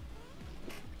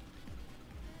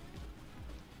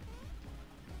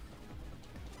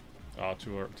 Oh,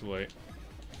 too late.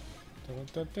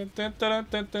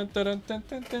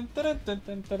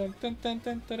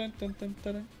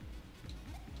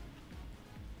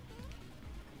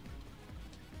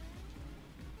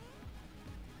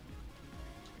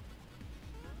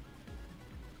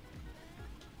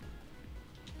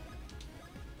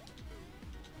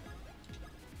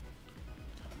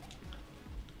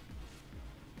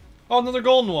 Oh, another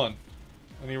golden one!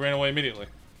 And he ran away immediately.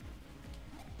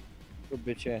 You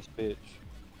bitch ass bitch.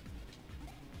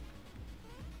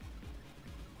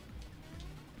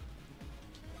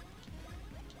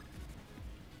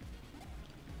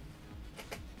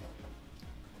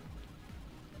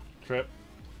 Trip.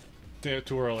 Damn,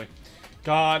 too early.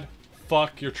 God,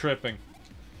 fuck, you're tripping.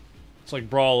 It's like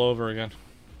Brawl over again.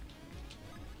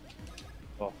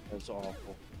 Oh, that's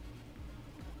awful.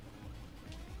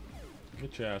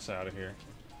 Get your ass out of here.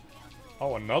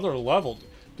 Oh, another level.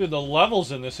 Dude, the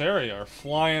levels in this area are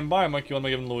flying by. Mike, you want me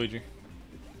to give him Luigi?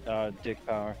 Dick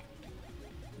power.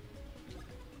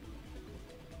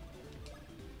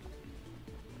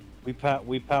 We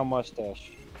pound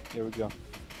mustache. Here we go.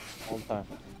 All the time.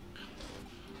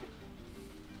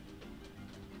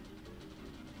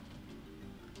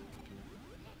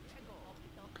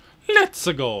 Let's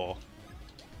go.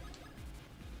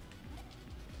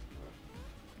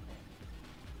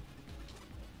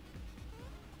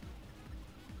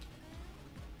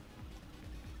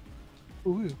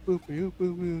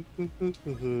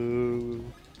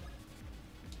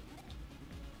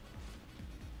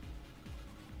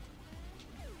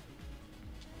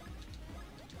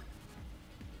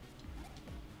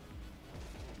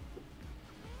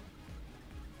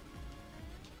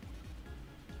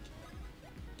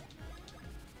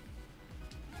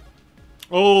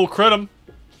 Oh, crit him.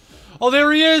 Oh,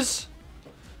 there he is.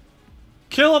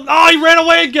 Kill him. Oh, he ran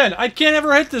away again. I can't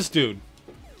ever hit this dude.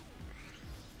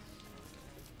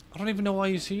 I don't even know why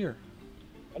he's here.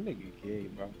 I think you gay,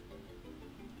 bro.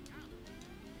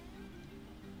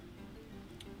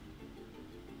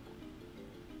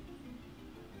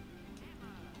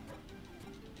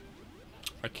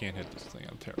 I can't hit this thing.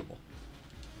 I'm terrible.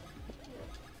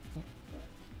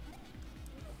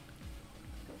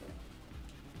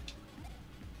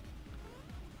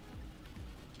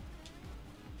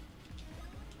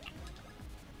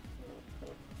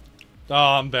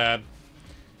 Oh, I'm bad.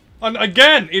 And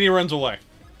again, and he runs away.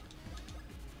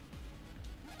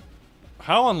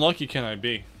 How unlucky can I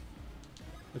be?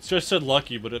 It's just said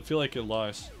lucky, but I feel like it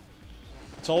lies.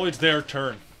 It's always their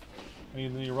turn.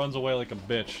 And then he runs away like a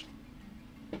bitch.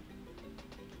 I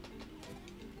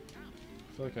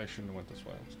feel like I shouldn't have went this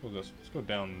way. Let's go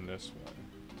down this way.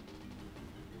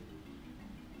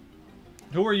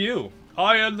 Who are you?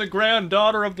 I am the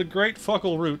granddaughter of the great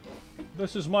Fuckleroot.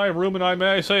 This is my room, and I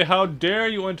may say, how dare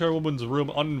you enter a woman's room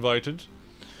uninvited?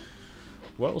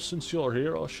 Well, since you're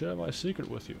here, I'll share my secret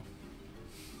with you.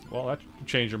 Well, that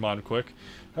changed your mind quick.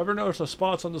 Ever noticed the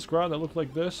spots on this ground that look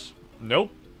like this?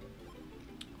 Nope.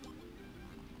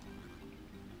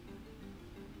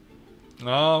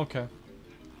 Oh, okay.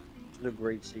 It's a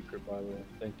great secret, by the way.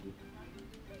 Thank you.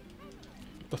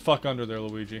 Get the fuck under there,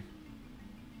 Luigi.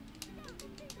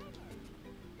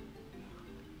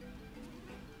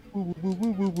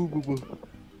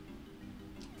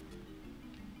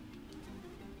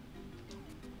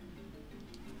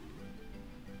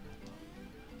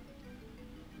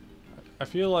 I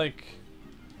feel like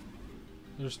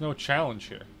there's no challenge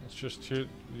here. It's just you're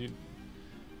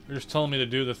just telling me to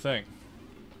do the thing.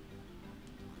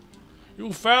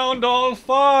 You found all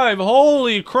 5!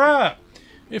 Holy crap!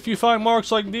 If you find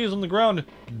marks like these on the ground,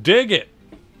 dig it!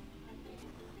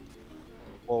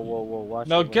 Whoa, whoa, whoa, watch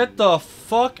Now it, get the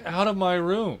fuck out of my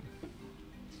room.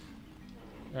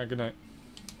 Alright, good night.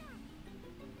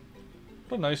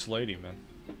 What a nice lady, man.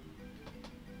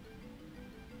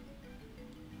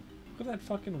 Look at that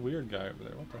fucking weird guy over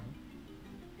there. What the hell?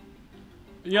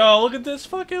 Yo, look at this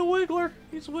fucking wiggler.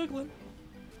 He's wiggling.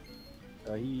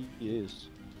 He is.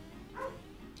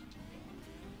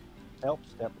 Help,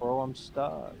 step bro, I'm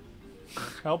stuck.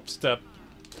 Help, step.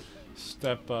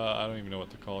 I don't even know what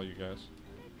to call you guys.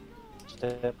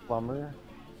 Step plumber.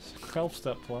 Help,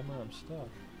 step plumber, I'm stuck.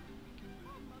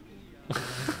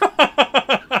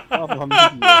 Mamma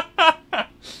mia.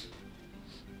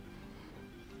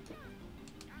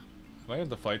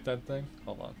 to fight that thing?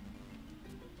 Hold on.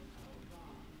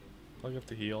 Do I have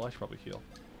to heal? I should probably heal.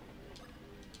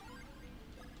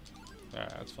 Alright,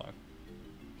 that's fine.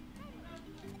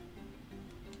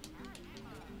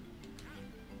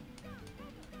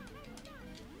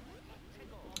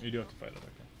 You do have to fight it, okay.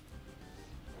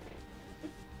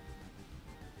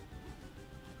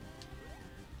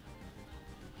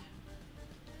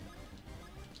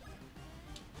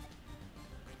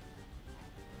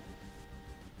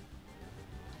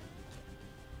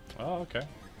 Oh, okay.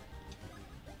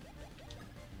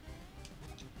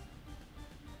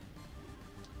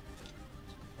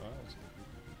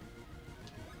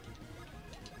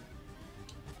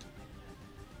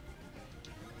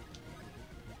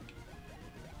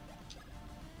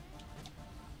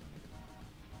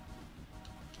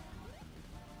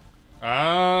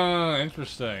 Ah,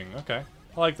 interesting. Okay.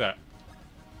 I like that.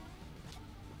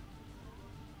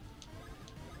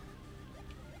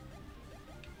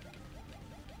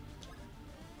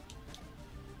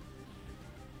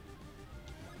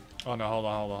 Oh no, hold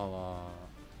on. Well,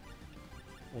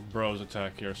 bros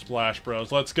attack here. Splash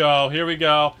bros. Let's go. Here we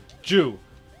go. Jew.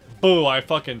 Boo, I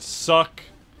fucking suck.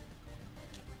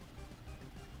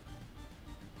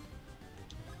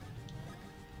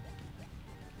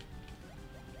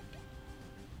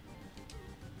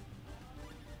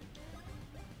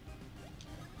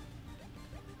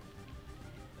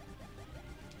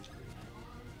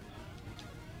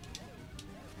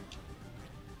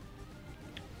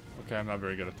 Okay, I'm not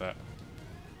very good at that.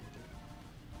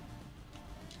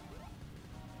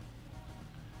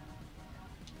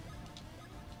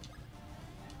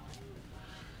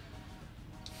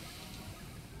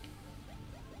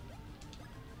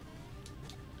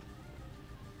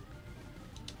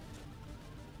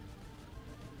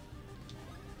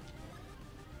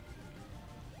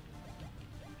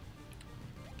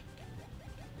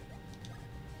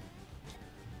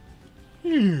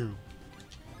 Phew.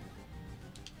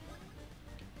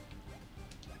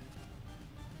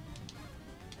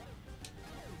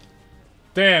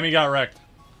 Damn, he got wrecked.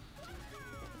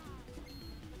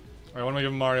 Alright, what am I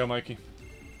giving Mario, Mikey?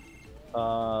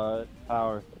 Power.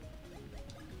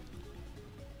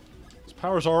 His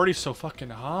power's already so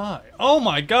fucking high. Oh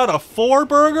my god, a 4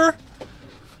 burger?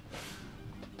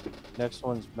 Next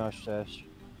one's mustache.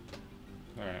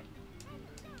 Alright.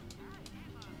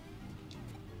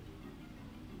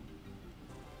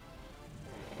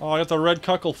 Oh, I got the red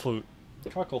Cucklefuck.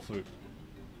 Cucklefuck.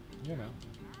 You know.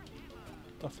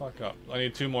 The fuck up. I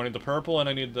need 2 more. I need the purple and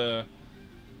I need the...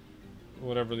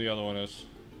 whatever the other one is.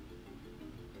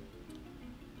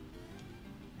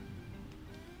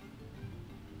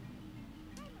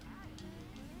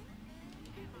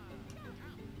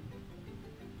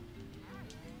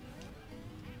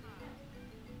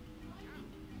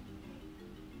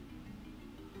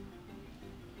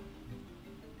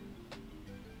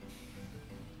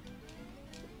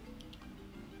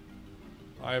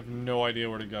 I have no idea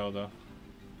where to go, though.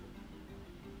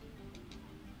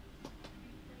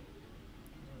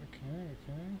 Okay,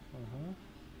 uh-huh.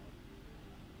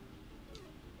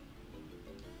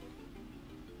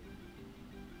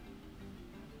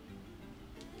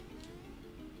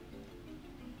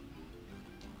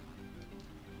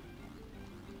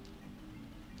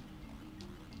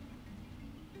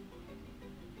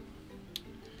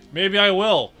 Maybe I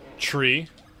will, tree.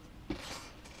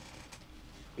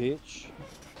 Bitch.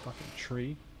 Fucking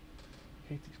tree. I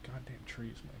hate these goddamn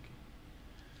trees,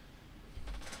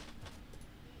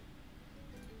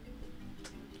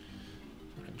 Mikey.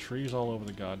 Fucking trees all over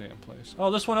the goddamn place.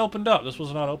 Oh, this one opened up. This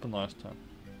was not open last time.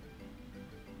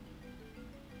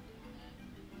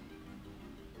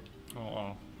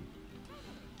 Oh,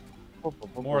 oh.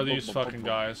 More of these fucking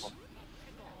guys.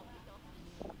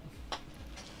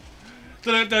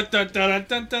 I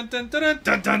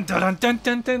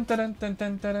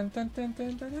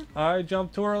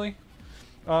jumped too early.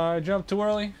 I jumped too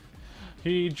early.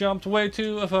 He jumped way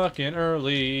too fucking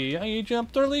early. He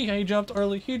jumped early. He jumped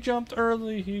early. He jumped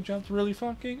early. He jumped really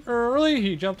fucking early.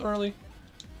 He jumped early.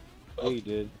 Oh, he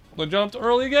did. I jumped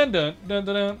early again. Dun dun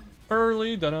dun dun.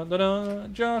 Early. Dun dun dun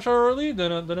dun. Josh early.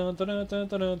 Dun dun dun dun dun dun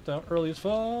dun dun. Early as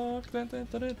fuck. Dun dun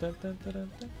dun dun dun dun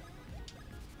dun dun.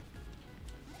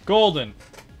 Golden.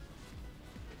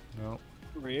 No.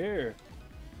 Rare.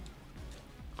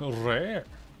 Rare.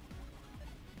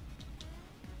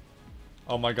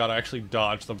 Oh my god, I actually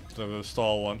dodged the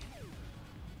stall one.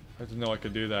 I didn't know I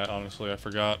could do that, honestly. I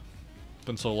forgot. It's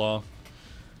been so long.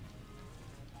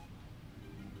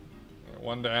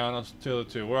 One down, that's 2 of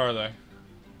the 2. Where are they?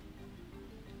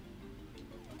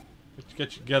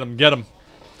 Get them, get them.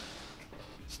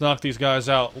 Let's knock these guys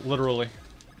out, literally.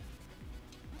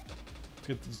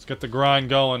 Let's get the grind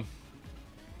going.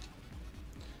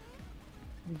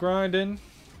 I'm grinding.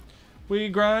 We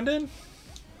grinding.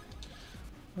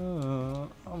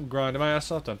 I'm grinding my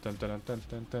ass off. Dun, dun, dun, dun, dun,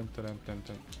 dun, dun, dun, dun,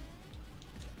 dun.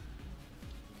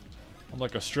 I'm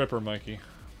like a stripper, Mikey.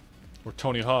 Or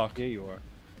Tony Hawk. Yeah, you are.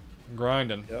 I'm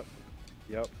grinding. Yep.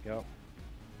 Yep. Yep.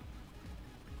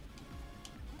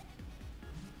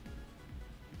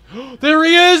 There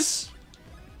he is!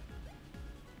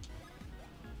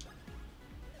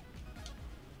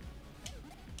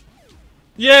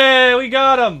 Yay, we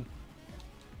got him!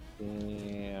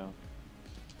 Damn.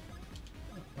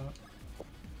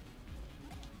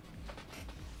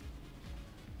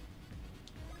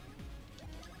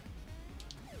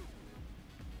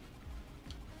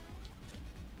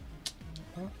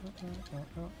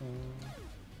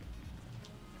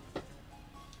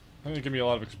 I think it gave me a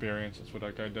lot of experience. That's what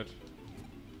that guy did.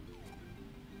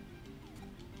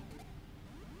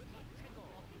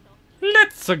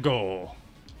 Let's go!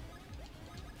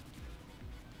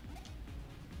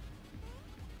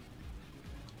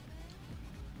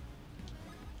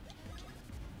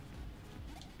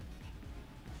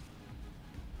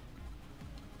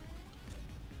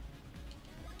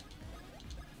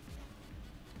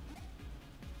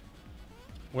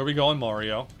 Where we going,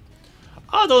 Mario?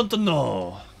 I don't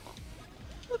know.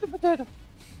 Look at potato.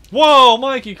 Whoa,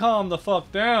 Mikey, calm the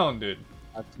fuck down, dude.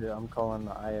 That's it. I'm calling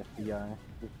the IFBI.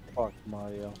 Fuck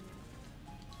Mario.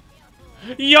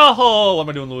 Yo! What am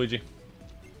I doing, Luigi?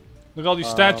 Look at all these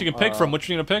stats you can pick from. Which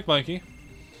you need to pick, Mikey?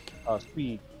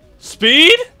 Speed.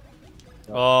 Speed? Yep.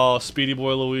 Oh, Speedy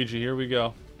Boy Luigi. Here we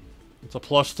go. It's a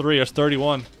 +3. That's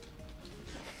 31.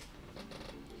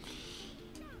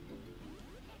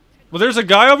 Well, there's a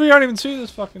guy over here. I didn't even see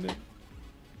this fucking dude.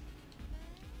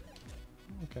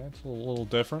 Okay, it's a little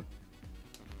different.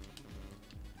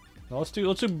 Now let's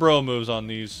do bro moves on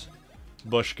these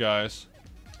bush guys.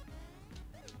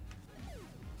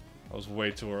 That was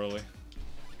way too early.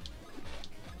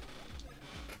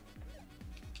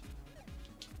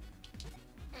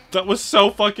 That was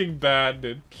so fucking bad,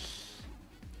 dude.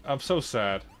 I'm so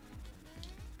sad.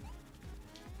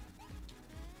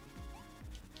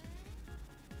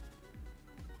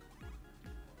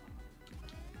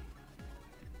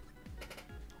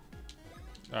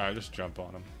 Alright, just jump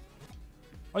on him.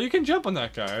 Oh, you can jump on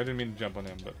that guy. I didn't mean to jump on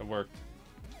him, but it worked.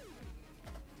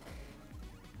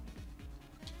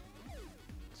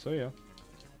 So, yeah.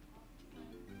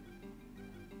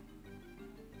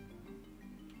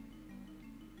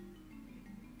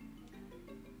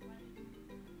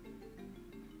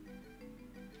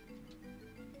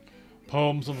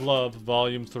 Poems of Love,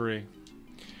 Volume 3.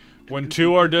 When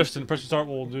two are distant, press start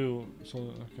will do. So,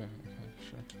 okay,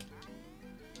 sure.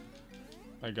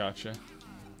 I gotcha.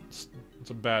 It's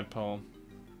a bad poem.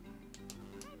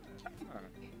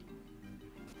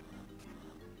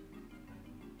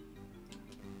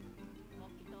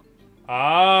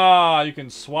 Ah, you can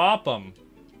swap them.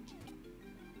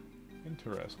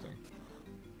 Interesting.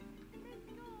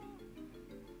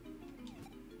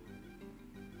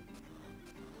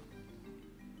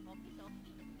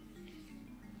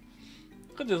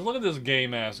 Look at this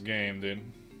game-ass game, dude.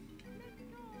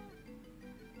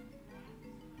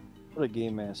 What a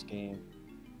game-ass game.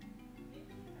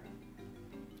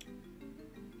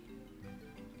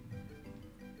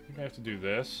 I think I have to do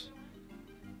this.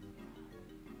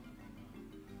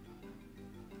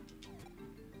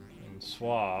 And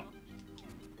swap.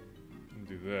 And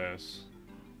do this.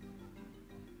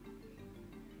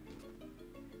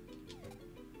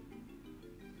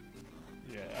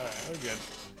 Yeah, alright, we're good.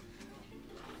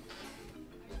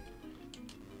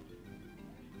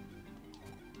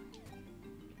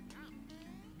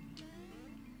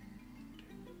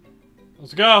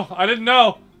 Let's go. I didn't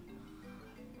know.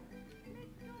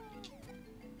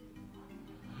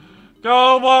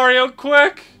 Go, Mario,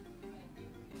 quick.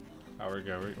 Oh, we're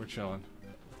good. We're chilling.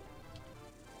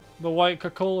 The white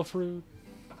Coca-Cola fruit.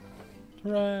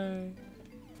 Hooray.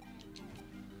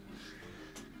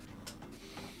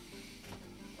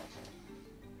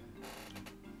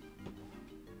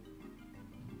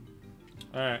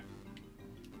 Alright.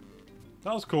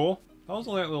 That was cool. That was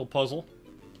a little puzzle.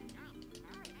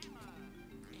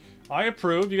 I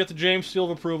approve. You get the James seal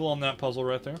of approval on that puzzle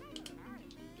right there.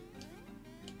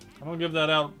 I don't give that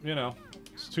out, you know,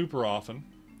 super often.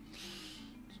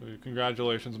 So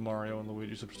congratulations, Mario and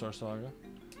Luigi Superstar Saga.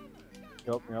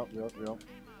 Yep.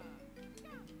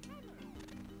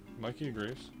 Mikey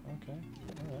agrees. Okay.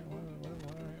 Alright,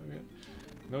 we good.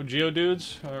 No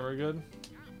Geodudes? Alright, we're good.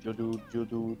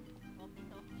 Geodude.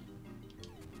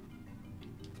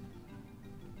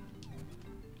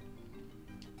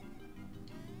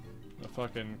 The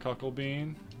fucking cuckle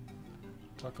bean.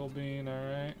 Cuckle bean,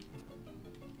 alright.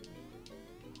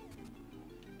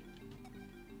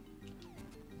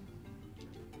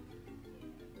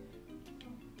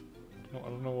 I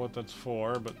don't know what that's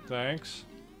for, but thanks.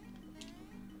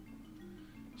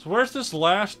 So where's this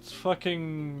last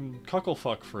fucking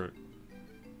Chucklefuck fruit?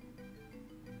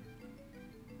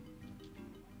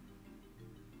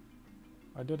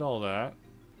 I did all that.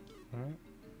 Right?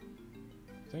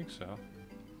 I think so.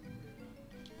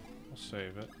 I'll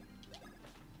save it.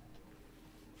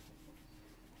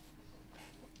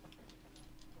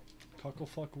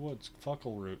 Chucklefuck Woods,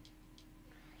 Fuckle root.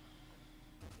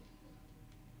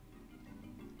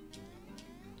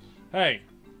 Hey!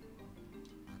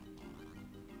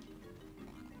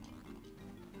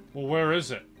 Well, where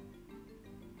is it?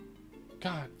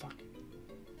 God, fuck.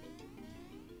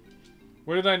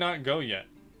 Where did I not go yet?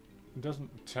 It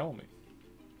doesn't tell me.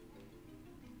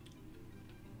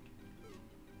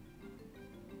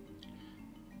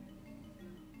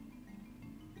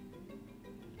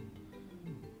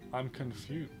 I'm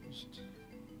confused.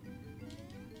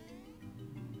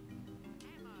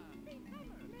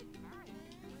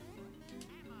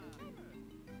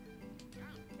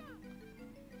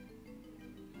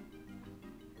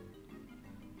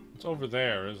 It's over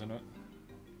there, isn't it?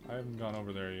 I haven't gone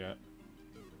over there yet.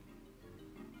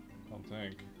 I don't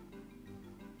think.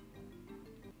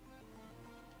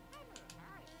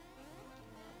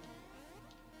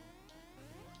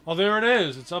 Oh, there it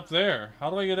is! It's up there. How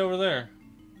do I get over there?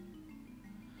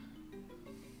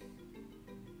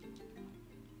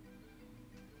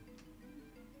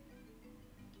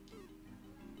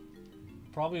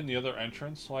 Probably in the other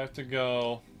entrance, so I have to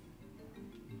go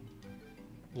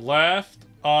left,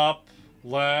 up,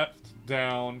 left,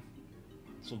 down.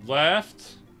 So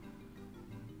left.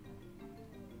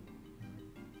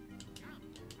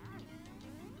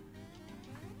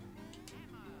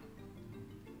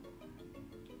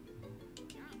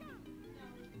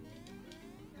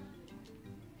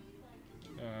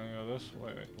 And go this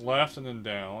way. Left and then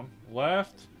down.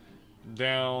 Left,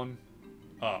 down,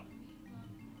 up.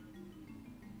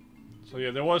 So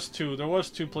yeah, there was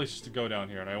two places to go down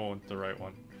here, and I went the right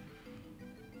one.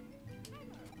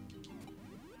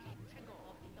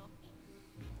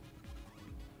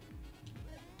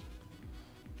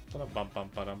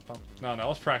 No,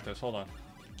 let's practice. Hold on.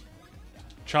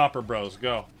 Chopper Bros,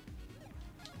 go.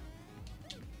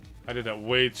 I did that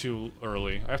way too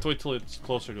early. I have to wait till it's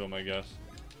closer to him, I guess.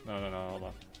 No, hold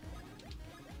on.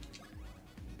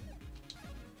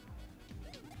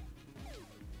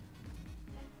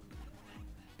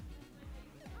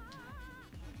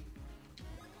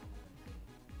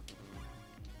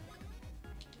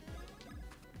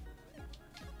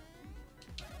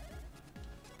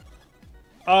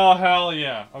 Oh, hell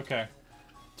yeah. Okay.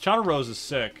 Chopper Rose is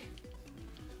sick.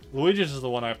 Luigi's is the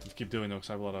one I have to keep doing, though, because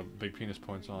I have a lot of big penis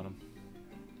points on him.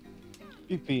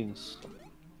 Big penis.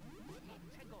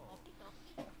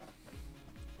 I'm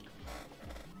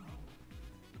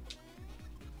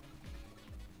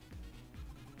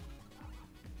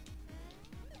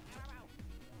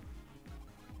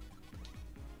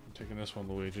taking this one,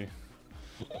 Luigi.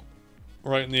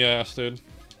 Right in the ass, dude.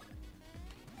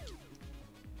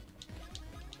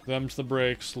 Them's the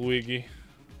breaks, Luigi.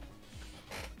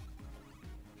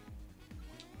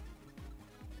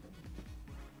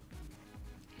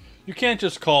 You can't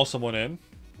just call someone in.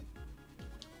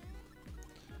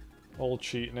 Old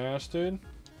cheating ass, dude.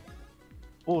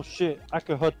 Bullshit. I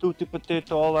can hut tutti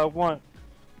potato all I want.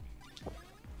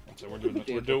 So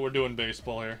we're doing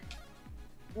baseball here.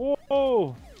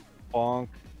 Whoa! Bonk.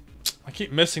 I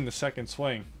keep missing the second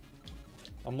swing.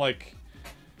 I'm like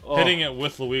hitting it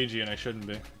with Luigi, and I shouldn't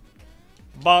be.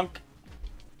 Bonk.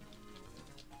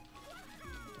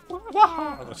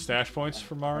 The stash points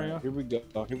for Mario. Here we go.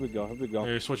 Here we go. Here we go.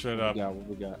 Here, you're switching it up. What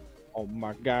we got? Oh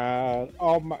my god.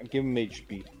 Oh my. Give him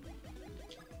HP.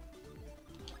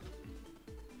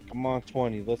 Come on,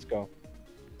 20. Let's go.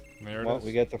 There it Well, is.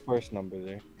 we got the first number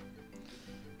there.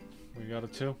 We got a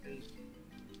 2.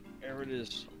 There it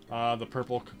is. The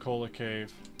purple Coca-Cola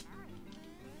cave.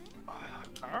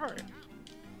 Alright.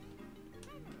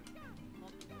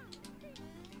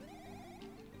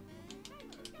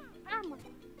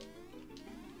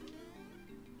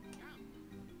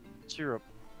 Syrup.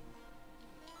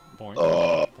 Boink.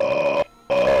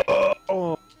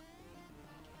 Oh.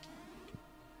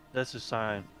 That's a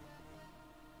sign.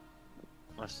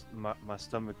 My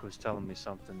stomach was telling me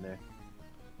something there.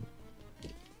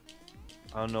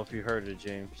 I don't know if you heard it,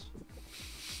 James.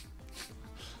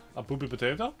 A poopy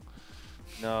potato?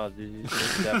 No,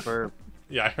 that burp.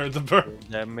 Yeah, I heard the burp.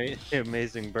 That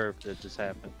amazing burp that just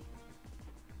happened.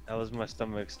 That was my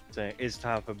stomach saying it's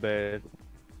time for bed.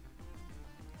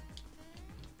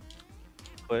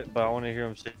 But I want to hear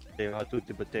him say "I took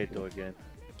the potato" again.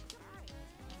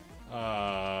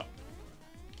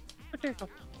 Potato.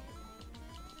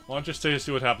 Why don't you stay to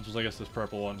see what happens with, I guess, this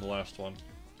purple one, the last one.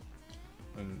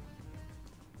 And...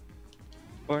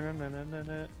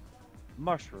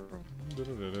 Mushroom.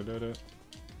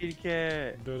 Kitty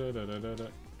cat.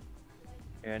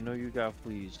 Yeah, I know you got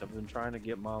fleas. I've been trying to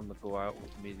get mom to go out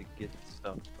with me to get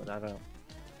stuff, but I don't.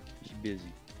 She's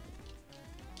busy.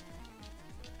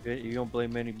 You don't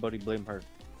blame anybody, blame her.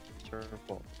 It's her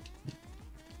fault.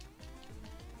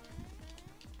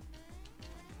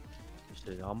 She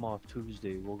said, I'm off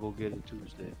Tuesday. We'll go get it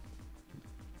Tuesday.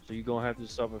 So you're gonna have to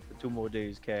suffer for 2 more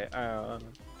days, cat. All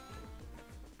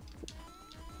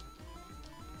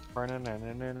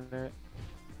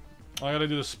I gotta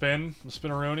do the spin, the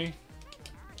spinneroni.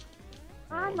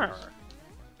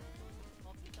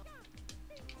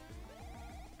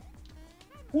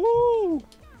 Woo!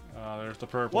 There's the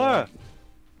purple. What? One.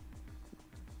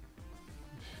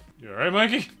 You alright,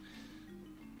 Mikey?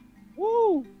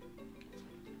 Woo!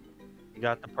 You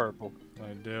got the purple.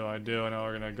 I do. I know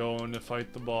we're gonna go in to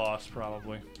fight the boss,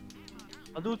 probably.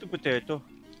 I'll do the potato.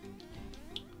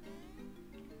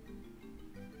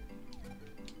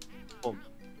 Boom.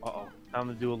 Uh-oh. Time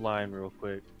to do a line real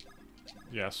quick.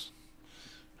 Yes.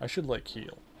 I should, like,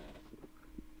 heal.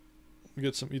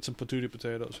 Eat some patootie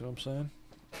potatoes, you know what I'm saying?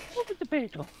 Look at the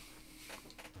potato.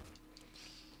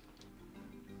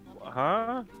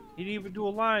 Huh? You didn't even do a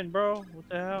line, bro. What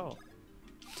the hell?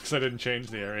 Because I didn't change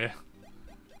the area.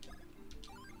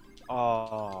 Oh.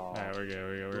 Alright, we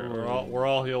go. We're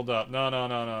all healed up. No.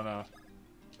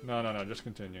 Just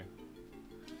continue.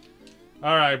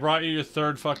 Alright, I brought you your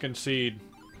 3rd fucking seed.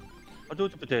 I'll do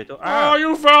the potato. Ah,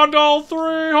 you found all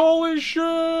 3! Holy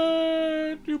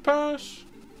shit! You pass.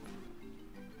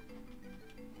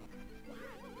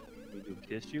 Did you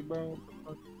kiss you, bro?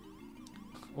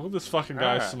 Look at this fucking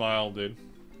guy's smile, dude.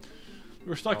 We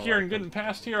were stuck here and getting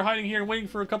past here, hiding here and waiting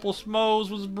for a couple of schmoes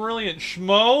was brilliant.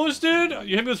 Schmoes, dude?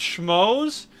 You hit me with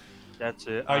schmoes? That's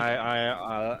it.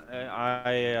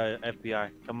 FBI.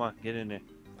 Come on, get in there.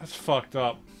 That's fucked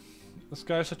up. This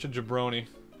guy's such a jabroni.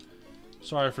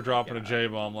 Sorry for dropping a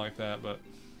J-bomb like that, but...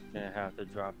 Gonna have to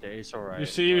drop that. It's alright. You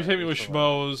see, you hit me with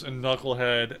schmoes and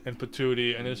knucklehead and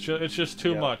patootie, and it's just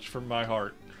too much for my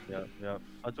heart. Yep.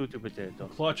 I'll do the potato.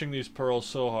 Clutching these pearls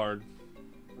so hard.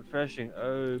 Refreshing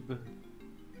herb.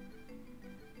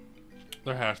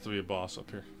 There has to be a boss up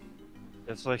here.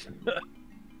 It's like...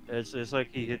 it's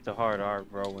like he hit the hard R,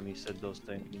 bro, when he said those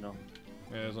things, you know?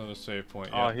 Yeah, it's on the save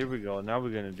point. Oh, here we go. Now we're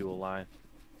gonna do a line.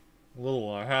 A little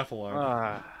line, half a line.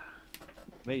 Ah,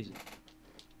 amazing.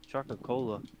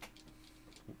 Chococola.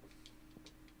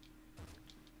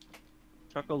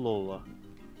 Chocolola.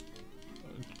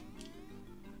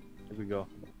 Here we go.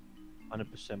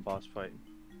 100% boss fight.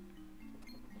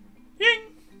 Ying!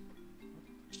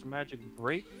 It's magic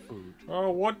grapefruit.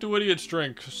 Oh, what do idiots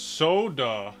drink?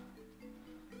 Soda.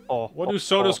 What do Oh,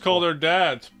 sodas call their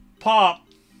dads? Pop.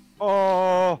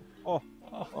 Oh.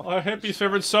 A hippie's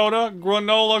favorite soda?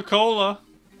 Granola Cola.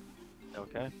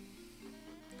 Okay.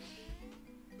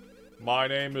 My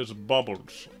name is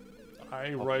Bubbles.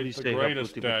 I write please the stay up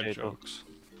greatest with the dad potato. jokes.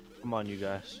 Come on, you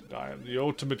guys. I am the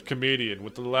ultimate comedian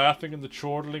with the laughing and the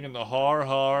chortling and the har.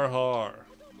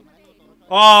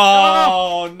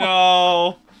 Oh,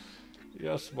 no.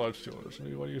 Yes, much to us.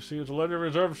 What do you see is a legendary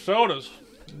reserve sodas.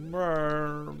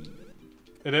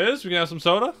 It is? We can have some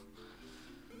soda?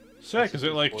 Sick. Is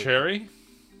it like cherry?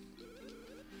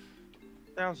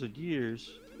 1,000 years.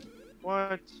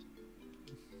 What?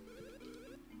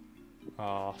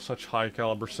 Oh, such high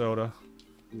caliber soda.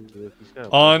 He's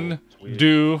got a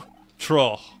Undo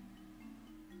troll.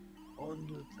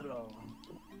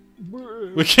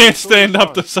 We can't stand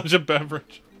up to such a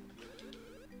beverage.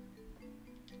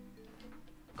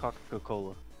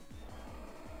 Coca-Cola.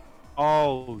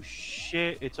 Oh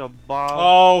shit! It's a bomb.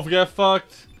 Oh, get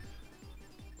fucked.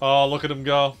 Oh, look at him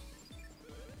go.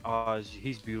 Oh,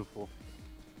 he's beautiful.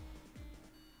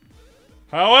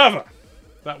 However,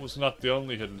 that was not the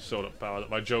only hidden soda power that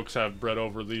my jokes have bred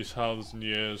over these 1,000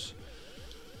 years.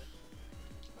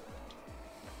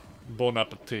 Bon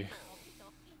appetit.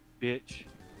 Bitch.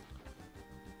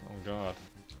 Oh god.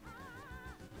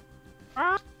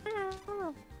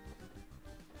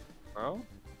 Bro?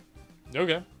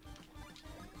 Okay.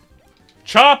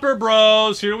 Chopper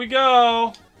Bros, here we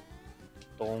go!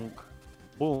 Donk.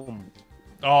 Boom.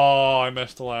 Oh, I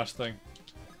missed the last thing.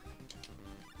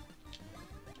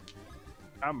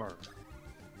 Hammer.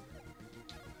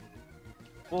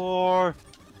 4.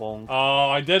 Bonk. Oh,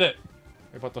 I did it.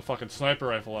 They brought the fucking sniper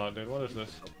rifle out, dude. What is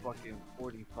this? A fucking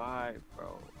 45,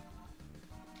 bro.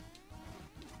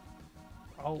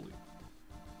 Holy.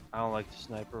 I don't like the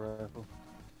sniper rifle.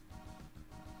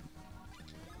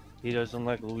 He doesn't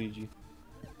like Luigi.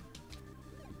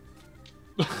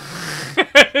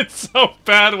 It's so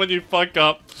bad when you fuck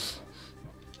up.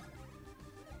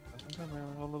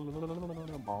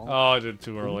 Oh, I did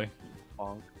too early.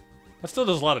 Bonk. That still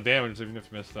does a lot of damage even if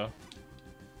you miss, though.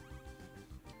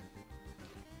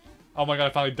 Oh my god, I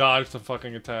finally dodged the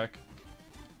fucking attack.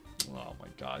 Oh my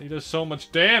god, he does so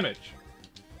much damage.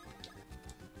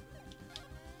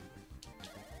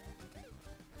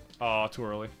 Oh, too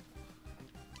early.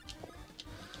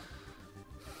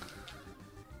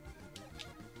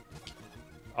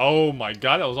 Oh my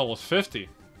god, that was almost 50.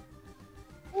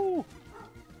 Ooh.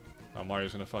 Oh,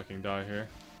 Mario's gonna fucking die here.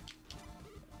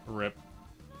 Rip.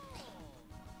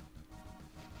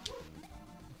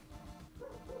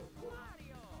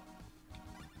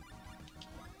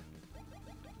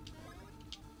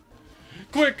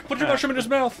 Quick, put your mushroom in his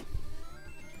mouth.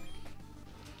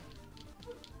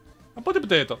 And put the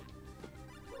potato.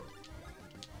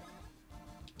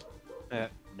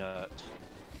 Nuts.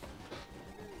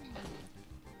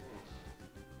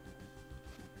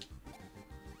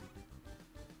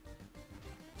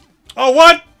 Oh,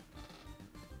 what?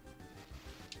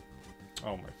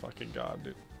 Oh my fucking god,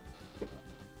 dude.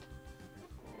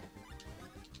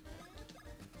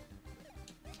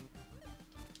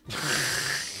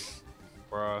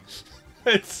 Bruh.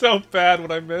 It's so bad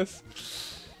when I miss.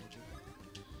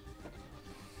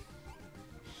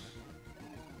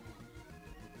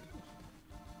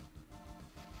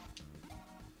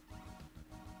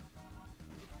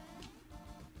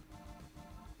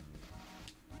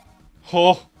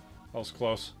 Oh, that was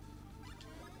close.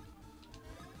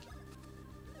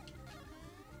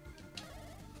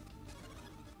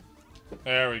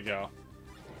 There we go.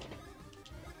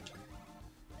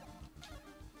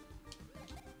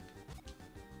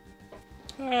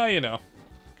 You know,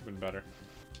 could've been better.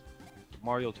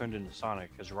 Mario turned into Sonic,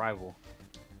 his rival.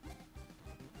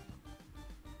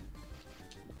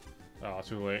 Oh,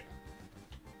 too late.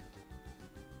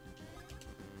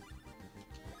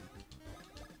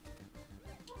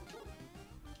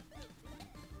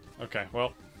 Okay,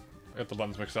 well, I got the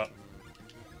buttons mixed up.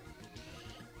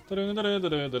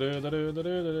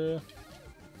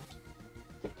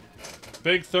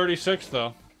 Big 36,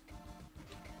 though.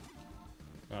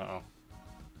 Uh-oh.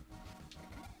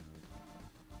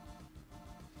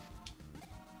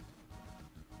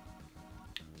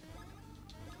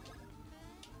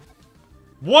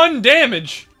 One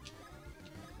damage!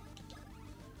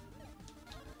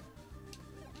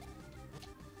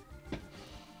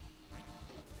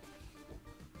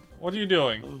 What are you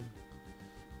doing?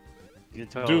 You can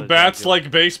tell Do that bats that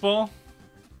like baseball?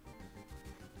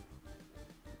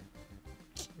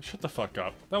 Shut the fuck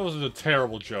up. That was a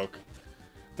terrible joke.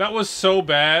 That was so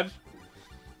bad.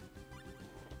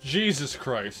 Jesus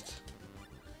Christ.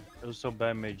 It was so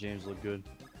bad, it made James look good.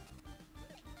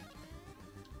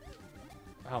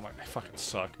 Oh my, I fucking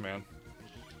suck, man.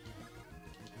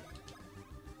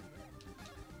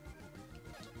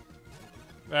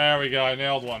 There we go, I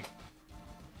nailed one.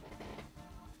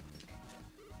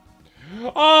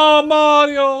 Oh,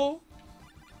 Mario!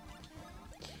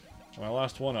 My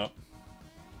last one up.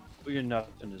 Put your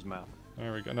nuts in his mouth.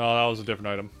 There we go. No, that was a different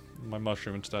item. My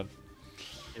mushroom instead.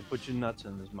 Yeah, put your nuts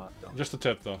in his mouth, though. Just the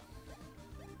tip, though.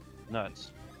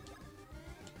 Nuts.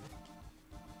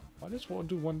 I just want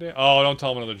to do one day. Oh, don't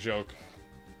tell him another joke.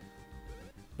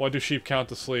 Why do sheep count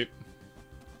to sleep?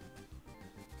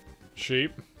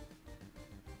 Sheep?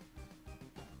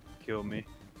 Kill me.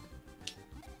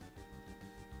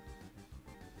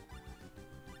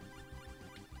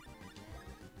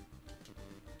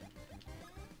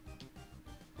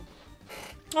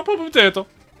 I'll put a potato.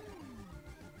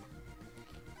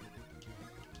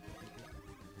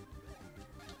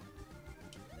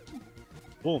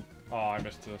 Boom. Oh, I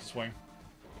missed the swing.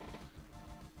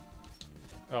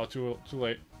 Oh, too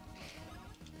late.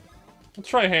 Let's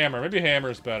try hammer. Maybe hammer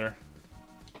is better.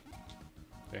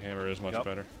 The hammer is much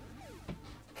better.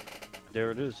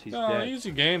 There it is. He's Oh, dead.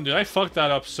 easy game, dude. I fucked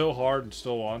that up so hard and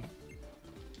still won.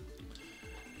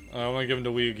 I'm gonna give him to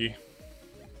Luigi.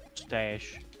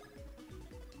 Stash.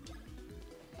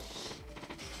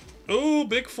 Ooh,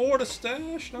 big 4 to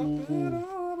stash. Not bad. Oh,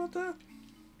 how about that?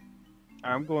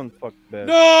 I'm going fuck bed.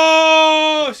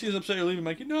 No! She's upset you're leaving,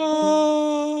 Mikey.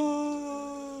 No!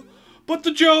 But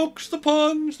the jokes, the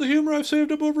puns, the humor I've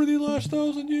saved up over the last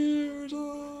 1,000 years.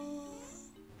 Oh.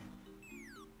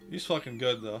 He's fucking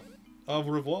good, though. Au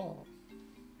revoir.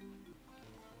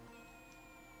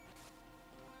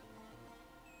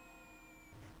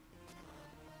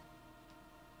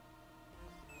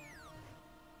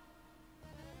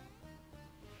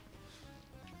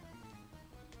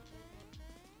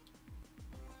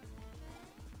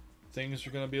 Things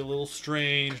are gonna be a little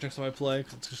strange next time I play,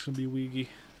 'cause it's just gonna be Luigi.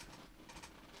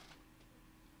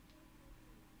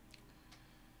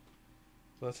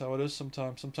 That's how it is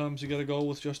sometimes. Sometimes you gotta go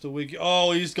with just a Luigi.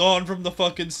 Oh, he's gone from the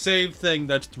fucking save thing.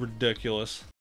 That's ridiculous.